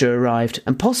manager arrived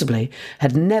and possibly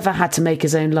had never had to make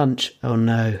his own lunch. Oh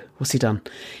no, what's he done?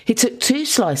 He took 2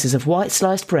 slices of white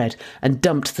sliced bread and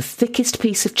dumped the thickest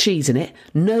piece of cheese in it,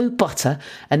 no butter,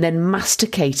 and then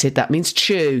masticated, that means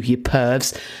chew, you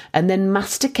pervs, and then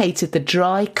masticated the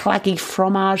dry, claggy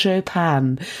fromage au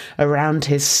pan around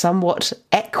his somewhat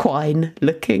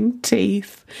equine-looking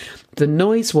teeth. The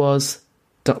noise was... ...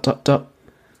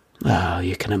 Oh,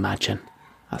 you can imagine.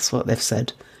 That's what they've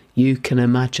said. You can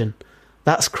imagine.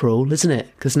 That's cruel, isn't it?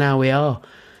 Because now we are.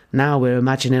 Now we're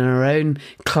imagining our own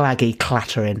claggy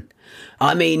clattering.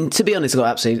 I mean, to be honest,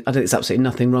 I think there's absolutely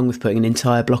nothing wrong with putting an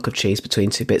entire block of cheese between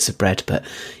 2 bits of bread, but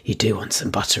you do want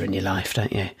some butter in your life,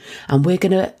 don't you? And we're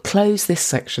going to close this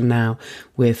section now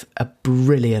with a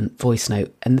brilliant voice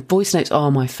note. And the voice notes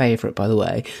are my favourite, by the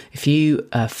way. If you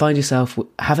find yourself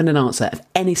having an answer of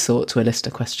any sort to a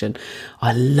listener question,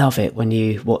 I love it when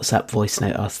you WhatsApp voice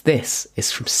note us. This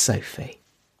is from Sophie.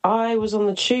 I was on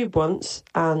the tube once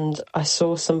and I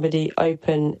saw somebody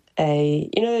open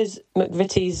those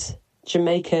McVitie's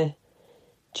Jamaica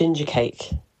ginger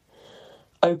cake,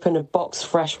 open a box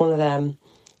fresh one of them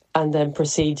and then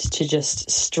proceed to just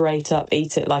straight up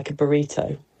eat it like a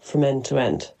burrito from end to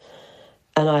end.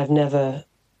 And I've never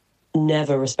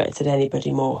respected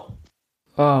anybody more.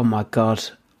 Oh my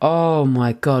God.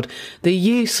 The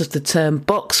use of the term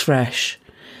box fresh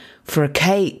for a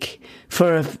cake,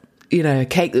 for a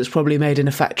cake that's probably made in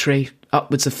a factory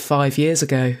upwards of 5 years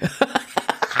ago.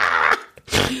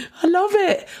 I love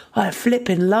it. I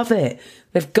flipping love it.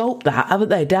 They've gulped that, haven't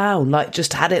they, down? Like,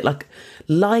 just had it like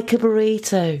a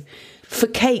burrito. For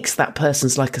cakes, that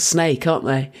person's like a snake, aren't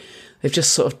they? They've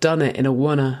just sort of done it in a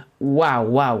wanna.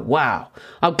 Wow.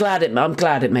 I'm glad it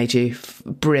made you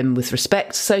brim with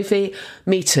respect, Sophie.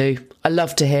 Me too. I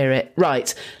love to hear it.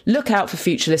 Right, look out for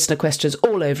future listener questions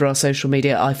all over our social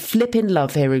media. I flipping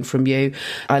love hearing from you.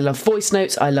 I love voice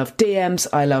notes. I love DMs.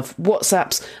 I love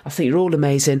WhatsApps. I think you're all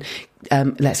amazing.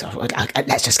 Let's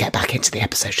just get back into the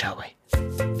episode, shall we?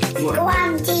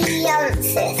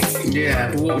 Squandilioses.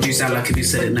 Yeah, but what would you sound like if you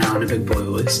said it now in a big boy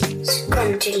voice?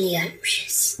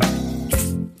 Squandilioses.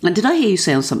 And did I hear you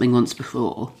say on something once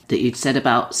before that you'd said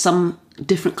about some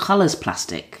different colours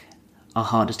plastic are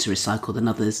harder to recycle than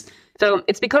others? So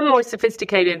it's become more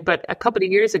sophisticated, but a couple of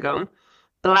years ago,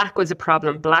 black was a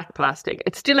problem, black plastic.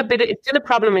 It's still a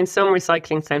problem in some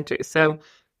recycling centres. So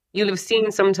you'll have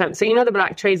seen sometimes, so the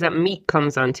black trays that meat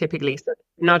comes on typically, so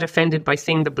not offended by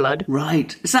seeing the blood.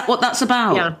 Right. Is that what that's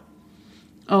about? Yeah.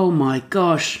 Oh my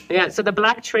gosh. Yeah, so the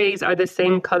black trays are the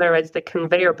same colour as the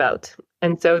conveyor belt.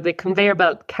 And so the conveyor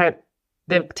belt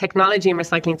the technology in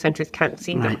recycling centres can't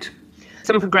see them. Right.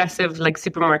 Some progressive, like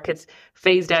supermarkets,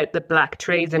 phased out the black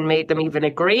trays and made them even a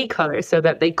grey colour so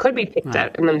that they could be picked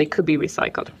out and then they could be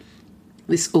recycled.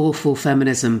 This awful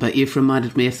feminism, but you've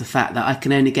reminded me of the fact that I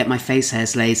can only get my face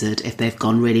hairs lasered if they've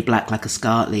gone really black like a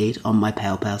scarlet lead on my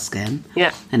pale skin.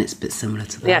 Yeah. And it's a bit similar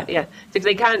to that. Yeah. So if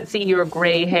they can't see your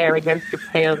grey hair against your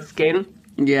pale skin.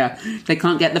 Yeah. They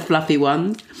can't get the fluffy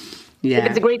ones. Yeah.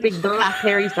 It's a great big black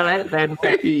hairy fillet then.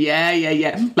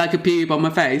 Yeah. Like a pube on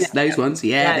my face. Those ones.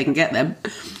 Yeah, they can get them.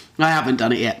 I haven't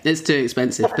done it yet. It's too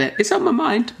expensive, but it's on my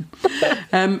mind.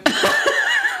 How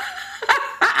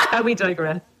we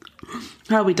digress.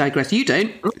 You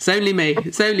don't. It's only me.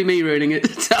 It's only me ruining it,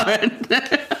 Taryn.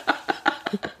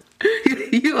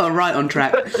 You are right on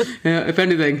track. If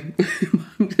anything,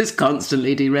 I'm just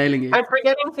constantly derailing you. I'm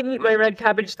forgetting to eat my red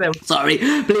cabbage, though. Sorry.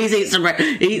 Please eat some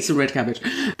red cabbage.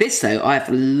 This, though, I've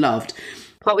loved.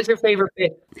 What was your favourite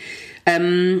bit?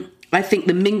 I think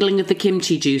the mingling of the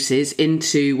kimchi juices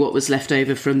into what was left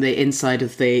over from the inside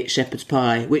of the shepherd's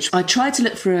pie, which I tried to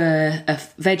look for a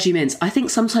veggie mince. I think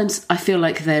sometimes I feel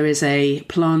like there is a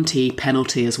planty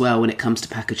penalty as well when it comes to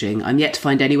packaging. I'm yet to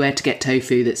find anywhere to get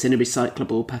tofu that's in a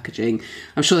recyclable packaging.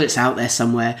 I'm sure that it's out there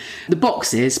somewhere. The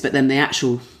boxes, but then the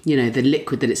actual, the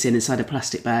liquid that it's in inside a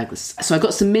plastic bag. So I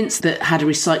got some mince that had a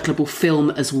recyclable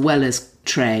film as well as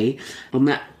tray. And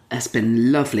that has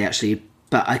been lovely, actually.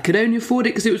 But I could only afford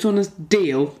it because it was on a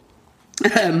deal.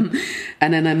 And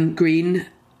then green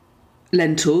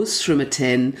lentils from a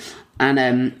tin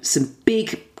and some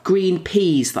big green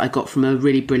peas that I got from a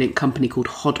really brilliant company called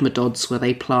Hodmadods, where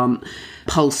they plant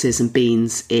pulses and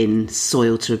beans in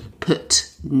soil to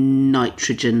put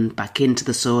nitrogen back into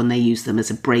the soil, and they use them as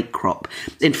a break crop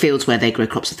in fields where they grow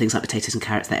crops of things like potatoes and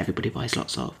carrots that everybody buys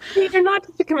lots of. You're not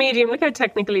just a comedian. Look how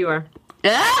technical you are.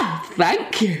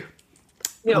 Thank you.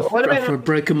 I've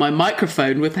broken my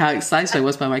microphone with how excited I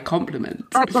was by my compliment.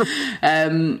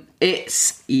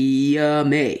 It's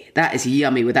yummy. That is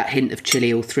yummy with that hint of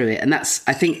chilli all through it. And I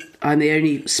think I'm the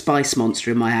only spice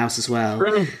monster in my house as well.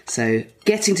 So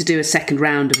getting to do a second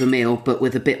round of a meal, but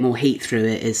with a bit more heat through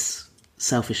it, is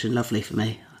selfish and lovely for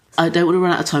me. I don't want to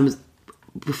run out of time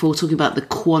before talking about the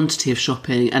quantity of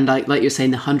shopping and like you're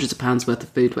saying, the hundreds of pounds worth of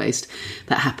food waste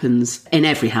that happens in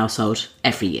every household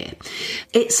every year.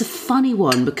 It's a funny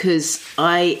one because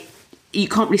you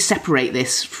can't really separate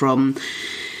this from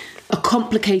a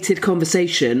complicated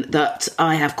conversation that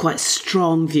I have quite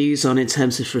strong views on in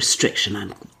terms of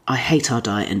restriction. I hate our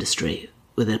diet industry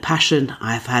with a passion.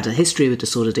 I've had a history with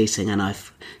disordered eating and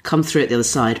I've come through it the other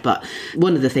side. But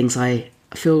one of the things I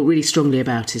feel really strongly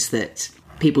about is that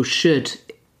people should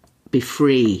be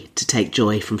free to take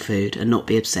joy from food and not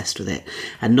be obsessed with it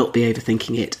and not be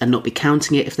overthinking it and not be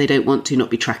counting it if they don't want to,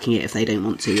 not be tracking it if they don't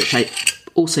want to, which I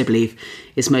also believe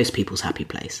is most people's happy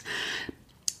place.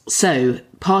 So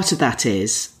part of that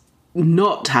is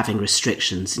not having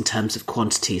restrictions in terms of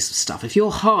quantities of stuff. If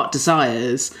your heart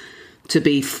desires to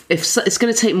be, if it's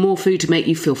going to take more food to make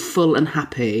you feel full and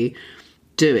happy,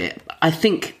 do it. I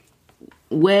think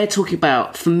we're talking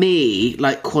about, for me,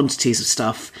 like quantities of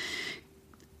stuff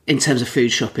in terms of food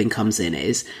shopping comes in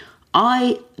is,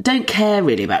 I don't care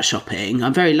really about shopping.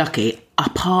 I'm very lucky,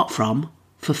 apart from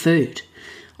for food.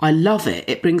 I love it.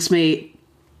 It brings me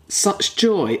such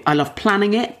joy. I love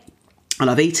planning it. I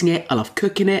love eating it. I love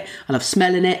cooking it. I love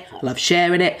smelling it. I love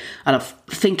sharing it. I love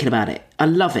thinking about it. I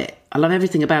love it. I love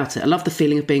everything about it. I love the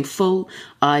feeling of being full.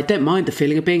 I don't mind the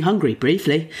feeling of being hungry,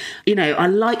 briefly. You know, I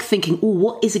like thinking,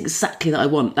 what is exactly that I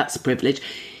want? That's a privilege.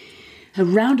 A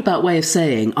roundabout way of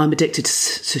saying I'm addicted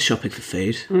to shopping for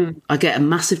food. I get a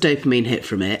massive dopamine hit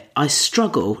from it. I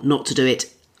struggle not to do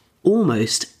it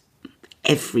almost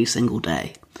every single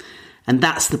day. And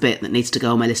that's the bit that needs to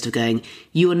go on my list of going,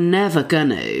 you are never going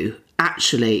to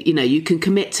actually, you can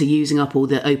commit to using up all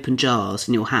the open jars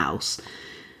in your house,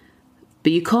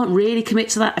 but you can't really commit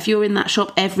to that if you're in that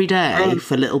shop every day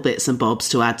for little bits and bobs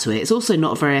to add to it. It's also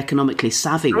not a very economically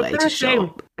savvy way to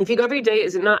shop. If you go every day,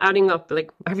 is it not adding up?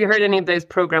 Like, have you heard any of those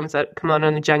programs that come on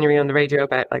in January on the radio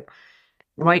about, like,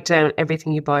 write down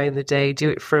everything you buy in the day, do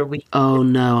it for a week? Oh,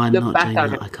 no, I'm not doing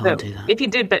that. I can't do that. If you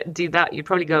did do that, you'd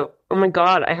probably go, oh my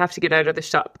God, I have to get out of the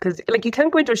shop. Because, like, you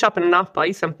can't go into a shop and not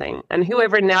buy something. And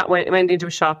whoever went into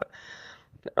a shop,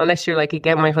 unless you're like,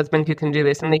 again, my husband who can do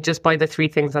this, and they just buy the 3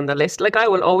 things on the list. Like, I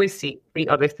will always see 3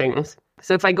 other things.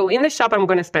 So if I go in the shop, I'm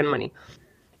going to spend money.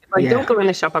 If I don't go in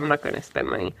the shop, I'm not going to spend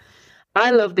money.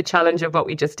 I love the challenge of what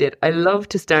we just did. I love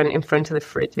to stand in front of the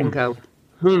fridge and go,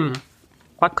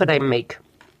 what could I make?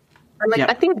 And like,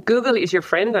 I think Google is your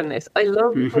friend on this. I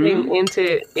love putting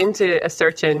into a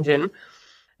search engine,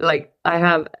 like, I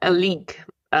have a leek,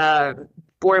 4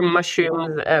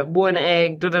 mushrooms, 1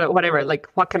 egg, whatever. Like,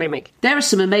 what can I make? There are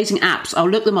some amazing apps. I'll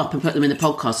look them up and put them in the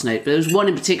podcast note. But there was one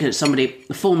in particular that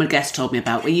a former guest told me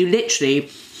about, where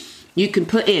you can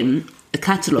put in a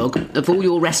catalogue of all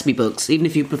your recipe books, even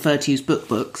if you prefer to use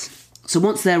books. So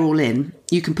once they're all in,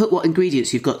 you can put what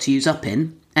ingredients you've got to use up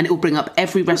in, and it will bring up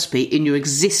every recipe in your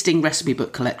existing recipe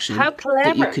book collection. How clever.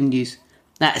 That you can use.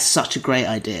 That is such a great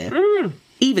idea.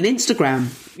 Even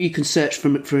Instagram, you can search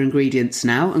for ingredients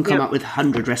now and come up with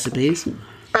 100 recipes.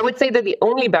 I would say that the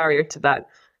only barrier to that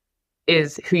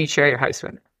is who you share your house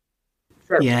with.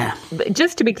 So, but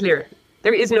just to be clear,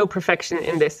 there is no perfection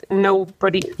in this.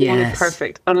 Nobody is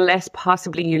perfect, unless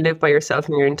possibly you live by yourself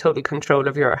and you're in total control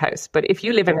of your house. But if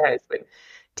you live in a house with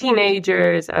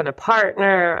teenagers and a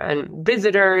partner and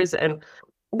visitors, and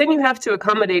then you have to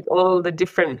accommodate all the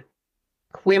different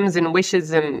whims and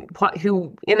wishes and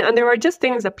and there are just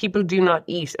things that people do not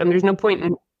eat, and there's no point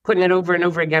in putting it over and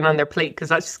over again on their plate, because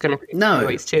that's just going to create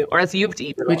noise too, or else you have to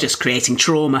eat it. We're just creating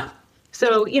trauma.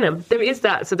 So, there is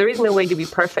that. So there is no way to be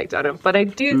perfect at it. But I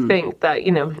do think that,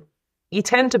 you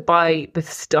tend to buy the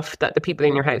stuff that the people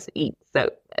in your house eat. So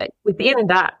within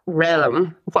that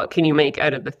realm, what can you make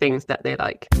out of the things that they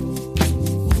like?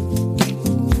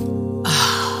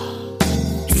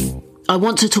 I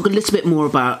want to talk a little bit more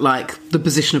about, like, the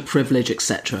position of privilege,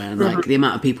 etc., and like the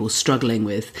amount of people struggling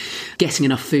with getting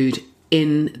enough food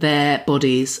in their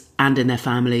bodies and in their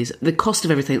families. The cost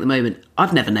of everything at the moment,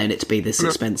 I've never known it to be this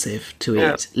expensive to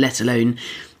eat, let alone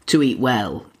to eat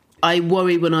well. I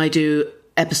worry when I do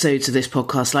episodes of this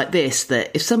podcast like this,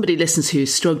 that if somebody listens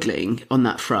who's struggling on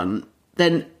that front,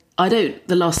 then the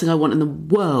last thing I want in the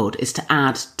world is to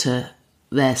add to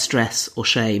their stress or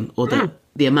shame or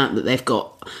the amount that they've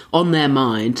got on their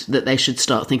mind, that they should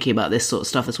start thinking about this sort of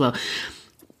stuff as well.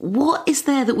 What is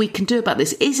there that we can do about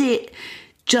this? Is it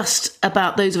just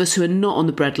about those of us who are not on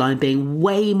the breadline being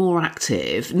way more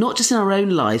active, not just in our own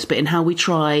lives, but in how we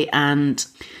try and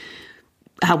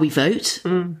how we vote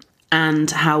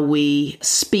and how we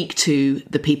speak to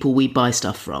the people we buy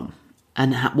stuff from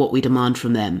and what we demand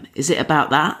from them? Is it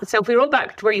about that? So if we roll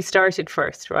back to where you started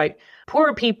first, right?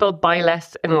 Poorer people buy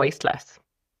less and waste less.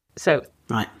 So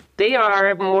right. They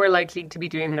are more likely to be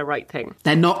doing the right thing.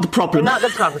 They're not the problem. They're not the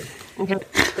problem. Okay.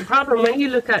 The problem, when you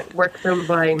look at work done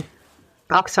by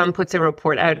Oxfam, puts a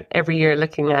report out every year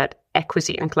looking at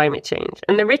equity and climate change.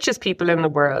 And the richest people in the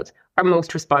world are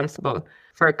most responsible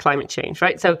for climate change,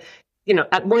 right? So,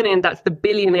 at one end, that's the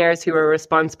billionaires who are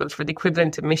responsible for the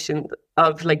equivalent emission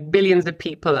of like billions of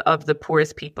people, of the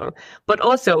poorest people. But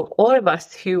also all of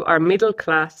us who are middle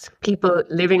class people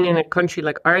living in a country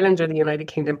like Ireland or the United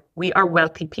Kingdom, we are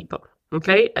wealthy people.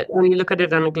 Okay, when you look at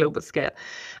it on a global scale.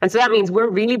 And so that means we're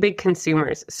really big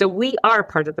consumers. So we are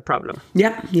part of the problem.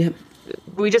 Yeah.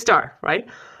 We just are, right?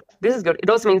 This is good. It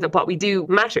also means that what we do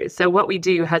matters. So what we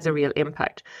do has a real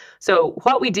impact. So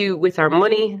what we do with our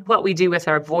money, what we do with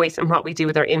our voice, and what we do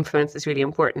with our influence is really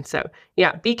important. So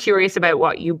yeah, be curious about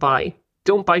what you buy.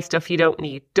 Don't buy stuff you don't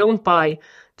need. Don't buy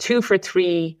 2 for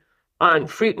 $3 on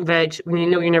fruit and veg when you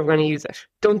know you're never going to use it.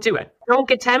 Don't do it. Don't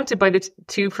get tempted by the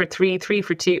 2 for $3, 3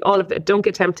 for $2, all of that. Don't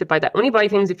get tempted by that. Only buy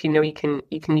things if you know you can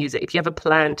use it, if you have a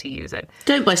plan to use it.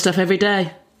 Don't buy stuff every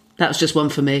day. That was just one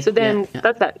for me. So then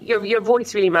that's that. Your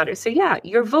voice really matters. So yeah,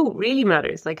 your vote really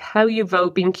matters. Like how you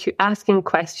vote, asking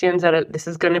questions. This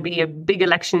is going to be a big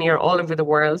election year all over the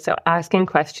world. So asking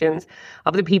questions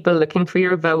of the people looking for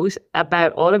your vote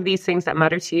about all of these things that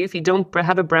matter to you. If you don't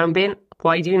have a brown bin,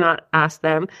 why do you not ask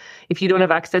them? If you don't have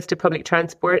access to public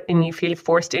transport and you feel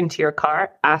forced into your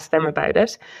car, ask them about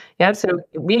it. Yeah, so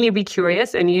really be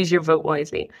curious and use your vote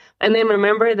wisely. And then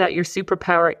remember that your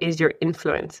superpower is your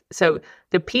influence. So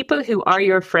the people who are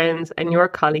your friends and your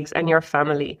colleagues and your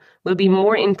family will be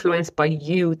more influenced by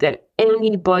you than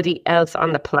anybody else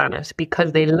on the planet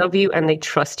because they love you and they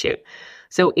trust you.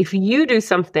 So if you do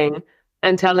something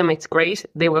and tell them it's great,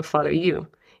 they will follow you.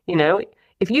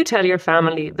 If you tell your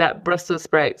family that Brussels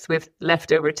sprouts with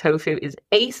leftover tofu is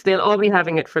ace, they'll all be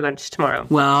having it for lunch tomorrow.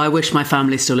 Well, I wish my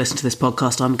family still listened to this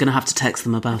podcast. I'm going to have to text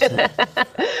them about it.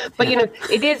 But,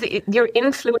 your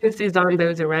influence is on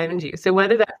those around you. So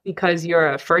whether that's because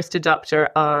you're a first adopter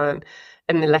on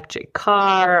an electric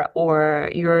car, or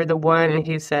you're the one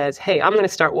who says, hey, I'm going to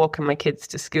start walking my kids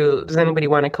to school. Does anybody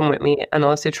want to come with me? And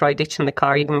also try ditching the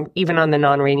car, even on the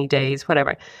non-rainy days,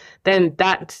 whatever. Then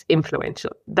that's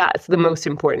influential. That's the most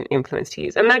important influence to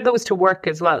use. And that goes to work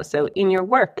as well. So in your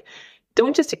work,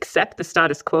 don't just accept the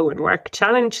status quo in work.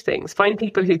 Challenge things. Find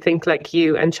people who think like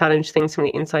you and challenge things from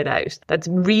the inside out. That's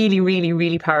really, really,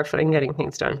 really powerful in getting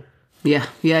things done. Yeah.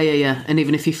 And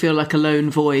even if you feel like a lone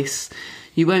voice,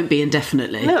 you won't be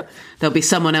indefinitely. No. There'll be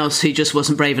someone else who just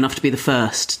wasn't brave enough to be the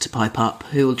first to pipe up,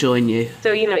 who will join you.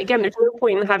 So, again, there's no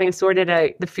point in having sorted out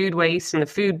the food waste and the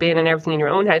food bin and everything in your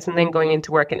own house and then going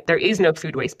into work and there is no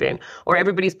food waste bin, or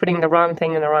everybody's putting the wrong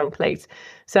thing in the wrong place.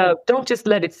 So don't just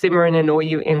let it simmer and annoy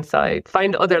you inside.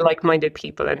 Find other like-minded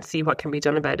people and see what can be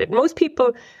done about it. Most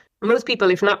people,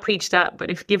 if not preach that, but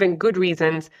if given good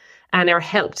reasons and are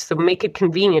helped, so make it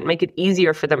convenient, make it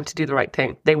easier for them to do the right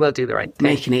thing, they will do the right thing.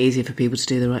 Making it easier for people to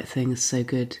do the right thing is so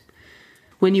good.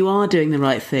 When you are doing the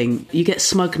right thing, you get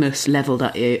smugness levelled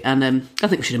at you, and I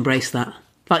think we should embrace that.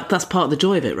 Like, that's part of the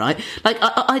joy of it, right? Like,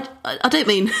 I don't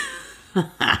mean... you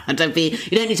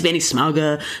don't need to be any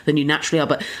smugger than you naturally are,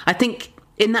 but I think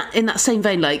in that same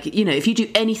vein, like, if you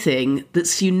do anything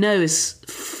that's is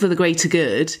for the greater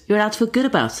good, you're allowed to feel good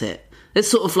about it. It's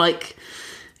sort of like...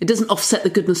 It doesn't offset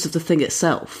the goodness of the thing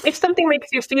itself. If something makes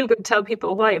you feel good, tell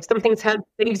people why. If something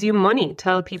saves you money,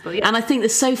 tell people. Yeah. And I think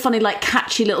there's so funny, like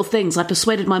catchy little things. I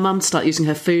persuaded my mum to start using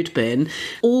her food bin,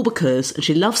 all because, and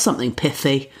she loves something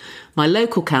pithy. My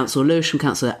local council, Lewisham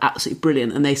Council, are absolutely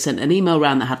brilliant. And they sent an email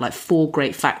around that had like 4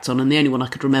 great facts on. And the only one I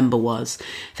could remember was,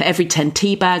 for every 10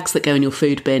 tea bags that go in your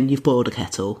food bin, you've boiled a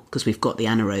kettle, because we've got the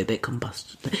anaerobic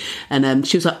combustion. And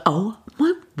she was like, oh,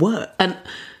 my word. And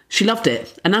she loved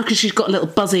it. And now because she's got a little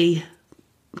buzzy,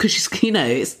 because she's,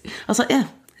 I was like, yeah,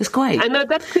 it's great. I know,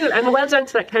 that's cool. And well done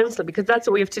to that council, because that's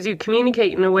what we have to do.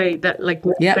 Communicate in a way that makes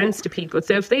sense to people.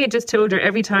 So if they had just told her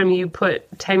every time you put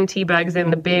 10 tea bags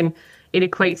in the bin, it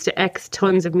equates to X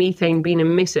tons of methane being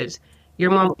emitted, Your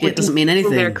mum it doesn't mean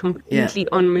anything. They're completely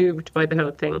unmoved by the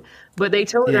whole thing. But they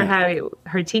told her how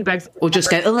her tea bags... Or just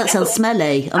go, oh, that sounds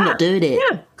smelly. I'm not doing it.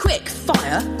 Yeah. Quick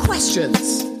fire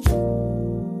questions.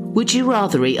 Would you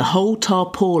rather eat a whole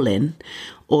tarpaulin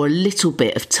or a little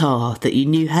bit of tar that you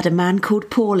knew had a man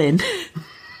called Paulin?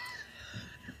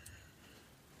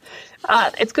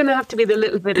 It's going to have to be the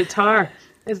little bit of tar.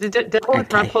 The whole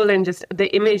tarpaulin, just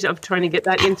the image of trying to get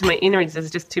that into my innards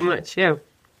is just too much, Yeah.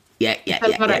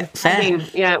 Fair.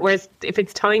 Whereas if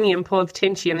it's tiny and Paul's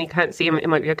tinchy and you can't see him, it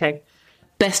might be okay.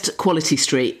 Best quality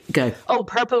street, go. Oh,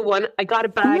 purple one. I got a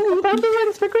bag of purple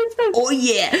ones for Christmas. Oh,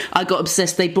 yeah. I got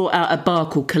obsessed. They brought out a bar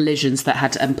called Collisions that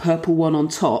had a purple one on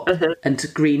top and a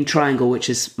green triangle, which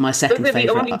is my second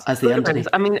favourite as the underneath.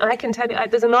 I mean, I can tell you,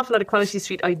 there's an awful lot of quality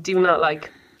street I do not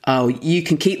like. Oh, you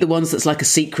can keep the ones that's like a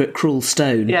secret cruel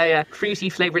stone. Yeah. Fruity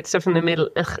flavoured stuff in the middle.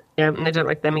 Ugh, yeah, I don't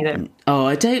like them either. Oh,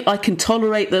 I can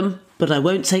tolerate them, but I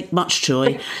won't take much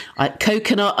joy.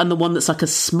 Coconut and the one that's like a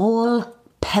small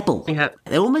pebble. Yeah.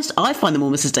 I find them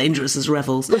almost as dangerous as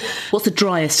Revels. What's the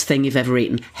driest thing you've ever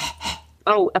eaten?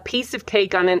 Oh, a piece of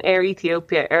cake on an Air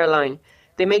Ethiopia airline.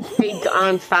 They make cake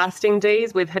on fasting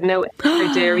days had no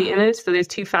dairy in it. So there's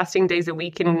 2 fasting days a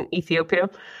week in Ethiopia.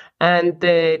 And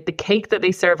the cake that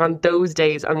they serve on those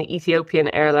days on the Ethiopian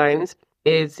Airlines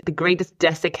is the greatest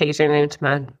desiccator known to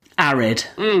man. Arid.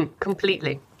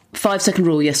 Completely. 5-second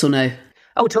rule, yes or no?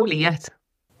 Oh, totally, yes.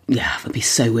 Yeah, it would be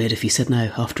so weird if you said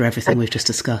no after everything we've just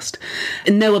discussed.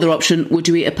 No other option. Would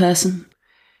you eat a person?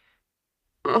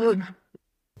 If I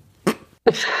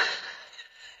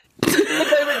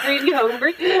was really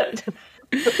hungry.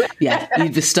 Yeah,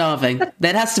 you'd be starving.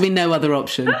 There has to be no other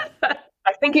option.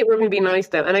 I think it wouldn't be nice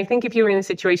though. And I think if you were in a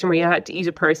situation where you had to eat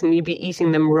a person, you'd be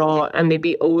eating them raw and they'd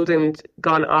be old and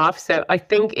gone off. So I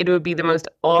think it would be the most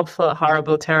awful,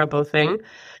 horrible, terrible thing.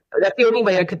 That's the only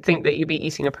way I could think that you'd be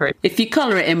eating a person. If you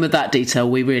colour it in with that detail,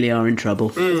 we really are in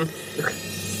trouble. Now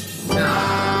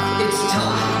it's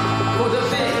time for the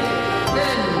Big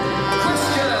Ben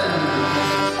question.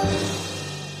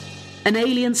 An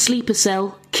alien sleeper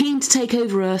cell, keen to take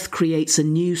over Earth, creates a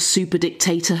new super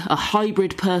dictator, a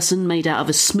hybrid person made out of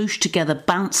a smooshed together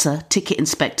bouncer, ticket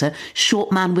inspector,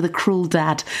 short man with a cruel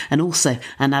dad, and also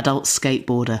an adult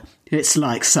skateboarder. It's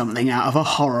like something out of a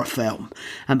horror film.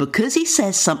 And because he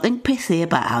says something pithy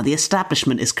about how the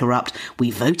establishment is corrupt,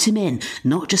 we vote him in,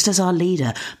 not just as our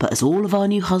leader, but as all of our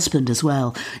new husband as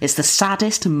well. It's the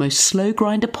saddest and most slow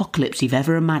grind apocalypse you've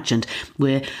ever imagined.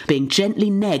 We're being gently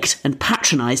negged and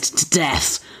patronised to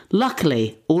death.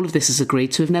 Luckily, all of this is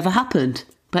agreed to have never happened.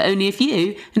 But only if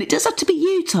you, and it does have to be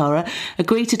you, Tara,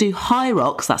 agree to do high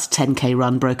rocks, that's a 10k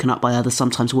run broken up by other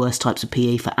sometimes worse types of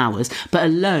PE for hours, but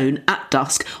alone at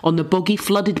dusk on the boggy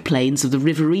flooded plains of the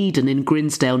River Eden in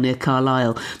Grinsdale near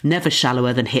Carlisle, never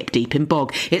shallower than hip deep in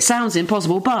bog. It sounds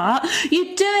impossible, but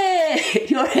you do it!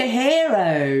 You're a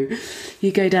hero!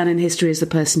 You go down in history as the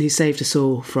person who saved us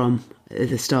all from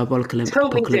this diabolical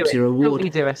apocalypse. Your award. Totally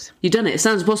do it. You've done it. It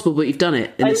sounds impossible, but you've done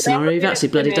it in this scenario. You've actually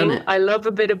bloody done it. I love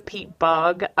a bit of peat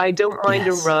bog. I don't mind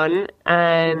a run.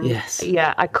 And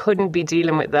yeah, I couldn't be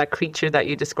dealing with that creature that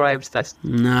you described.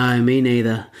 No, me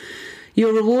neither.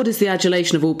 Your reward is the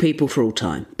adulation of all people for all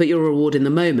time, but your reward in the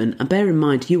moment, and bear in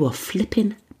mind, you are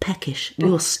flipping peckish.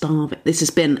 You're starving. This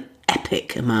has been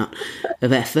epic amount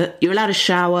of effort. You're allowed a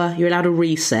shower, you're allowed a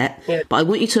reset, but I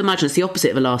want you to imagine it's the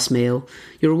opposite of a last meal.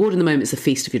 Your reward in the moment is the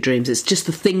feast of your dreams. It's just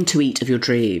the thing to eat of your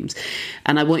dreams.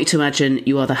 And I want you to imagine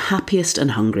you are the happiest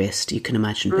and hungriest you can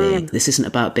imagine being. This isn't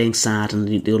about being sad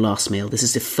and your last meal. This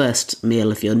is the first meal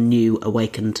of your new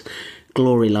awakened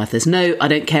glory life. There's no, I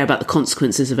don't care about the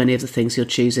consequences of any of the things you're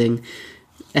choosing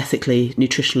ethically,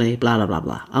 nutritionally, blah, blah, blah,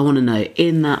 blah. I want to know,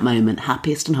 in that moment,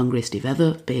 happiest and hungriest you've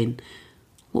ever been,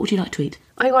 what would you like to eat?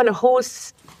 I want a whole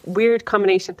weird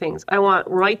combination of things. I want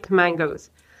ripe mangoes.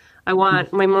 I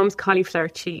want my mum's cauliflower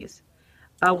cheese.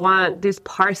 I want this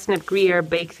parsnip Gruyere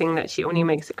bake thing that she only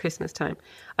makes at Christmas time.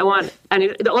 I want,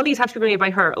 and all these have to be made by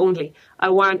her only. I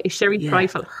want a sherry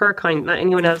trifle, her kind, not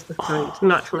anyone else's kind,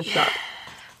 not from a shop.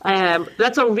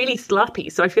 That's all really sloppy,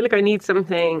 so I feel like I need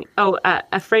something.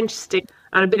 A French stick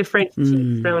and a bit of French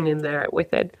cheese thrown in there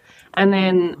with it. And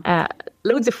then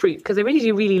loads of fruit, because I really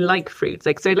do like fruits.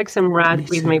 So I'd like some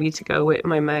raspberries maybe to go with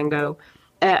my mango.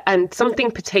 And something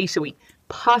potatoey,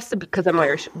 possibly because I'm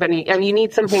Irish. And you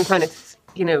need something kind of,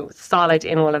 solid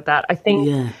in all of that. I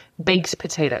think baked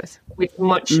potatoes with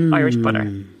much Irish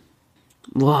butter.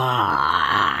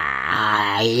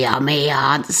 Wow, yummy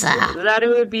answer. That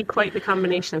would be quite the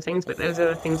combination of things, but those are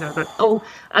the things I would want. Oh,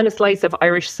 and a slice of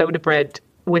Irish soda bread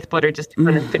with butter just to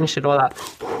kind of finish it all up.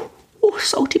 Oh,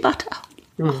 salty butter.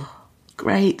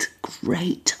 Great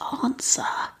answer.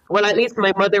 Well, at least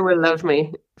my mother will love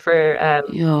me for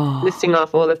listing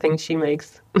off all the things she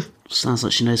makes. Sounds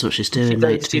like she knows what she's doing,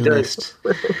 mate, to be honest.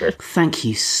 Thank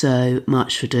you so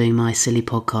much for doing my silly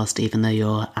podcast, even though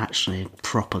you're actually a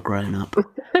proper grown-up.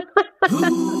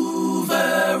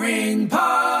 Hoovering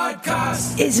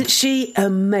Podcast. Isn't she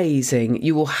amazing?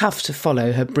 You will have to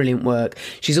follow her brilliant work.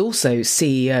 She's also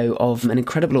CEO of an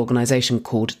incredible organisation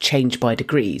called Change by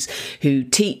Degrees, who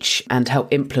teach and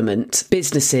help implement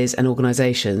businesses and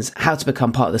organisations how to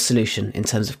become part of the solution in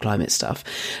terms of climate stuff.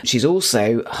 She's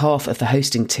also half of the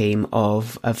hosting team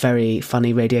of a very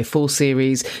funny Radio 4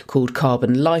 series called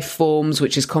Carbon Lifeforms,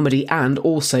 which is comedy and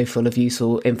also full of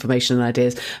useful information and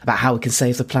ideas about how we can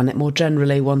save the planet more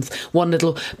generally, one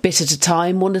little bit at a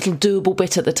time, one little doable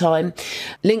bit at the time.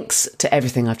 Links to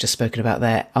everything I've just spoken about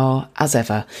there are, as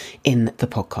ever, in the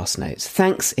podcast notes.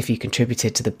 Thanks if you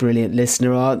contributed to the brilliant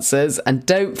listener answers, and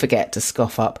don't forget to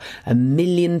scoff up 1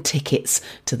 million tickets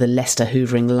to the Leicester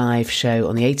Hoovering live show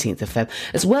on the 18th of Feb,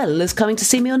 as well as coming to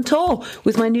see me on tour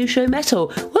with my new show Metal.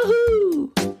 Woohoo!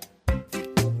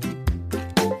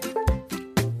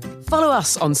 Follow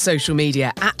us on social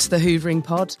media at The Hoovering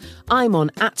Pod. I'm on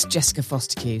at Jessica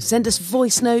Fosterq. Send us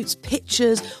voice notes,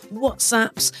 pictures,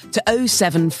 WhatsApps to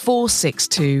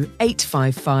 07462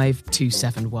 855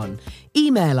 271.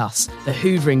 Email us,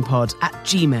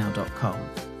 thehooveringpod@gmail.com.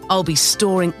 I'll be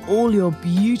storing all your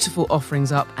beautiful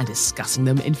offerings up and discussing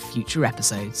them in future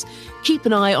episodes. Keep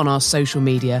an eye on our social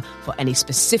media for any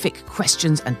specific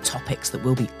questions and topics that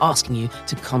we'll be asking you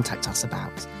to contact us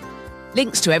about.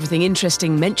 Links to everything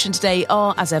interesting mentioned today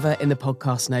are, as ever, in the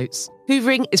podcast notes.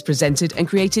 Hoovering is presented and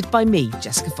created by me,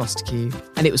 Jessica Fosterq,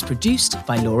 and it was produced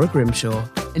by Laura Grimshaw.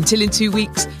 Until in 2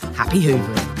 weeks, happy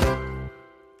Hoovering.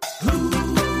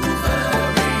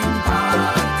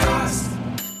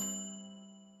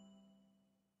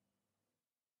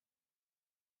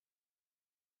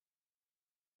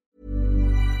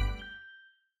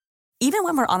 Even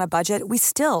when we're on a budget, we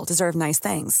still deserve nice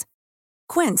things.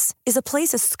 Quince is a place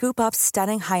to scoop up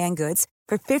stunning high-end goods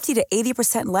for 50 to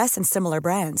 80% less than similar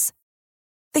brands.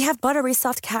 They have buttery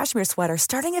soft cashmere sweaters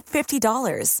starting at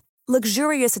 $50,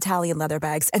 luxurious Italian leather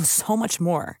bags, and so much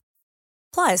more.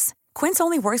 Plus, Quince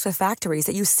only works with factories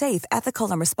that use safe,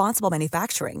 ethical, and responsible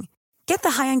manufacturing. Get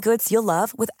the high-end goods you'll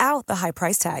love without the high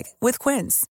price tag with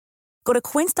Quince. Go to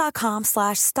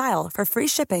quince.com/style for free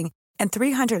shipping and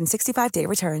 365-day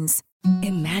returns.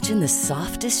 Imagine the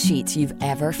softest sheets you've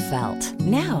ever felt.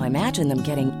 Now imagine them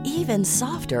getting even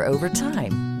softer over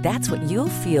time. That's what you'll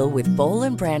feel with Boll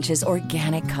 & Branch's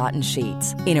organic cotton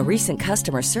sheets. In a recent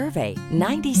customer survey,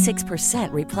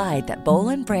 96% replied that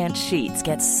Boll & Branch sheets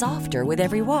get softer with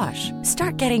every wash.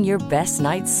 Start getting your best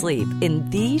night's sleep in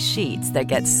these sheets that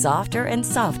get softer and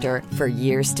softer for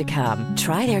years to come.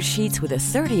 Try their sheets with a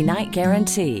 30-night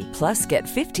guarantee. Plus, get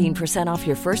 15% off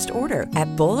your first order at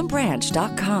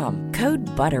bollandbranch.com. Code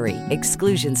BUTTERY.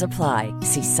 Exclusions apply.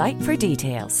 See site for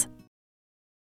details.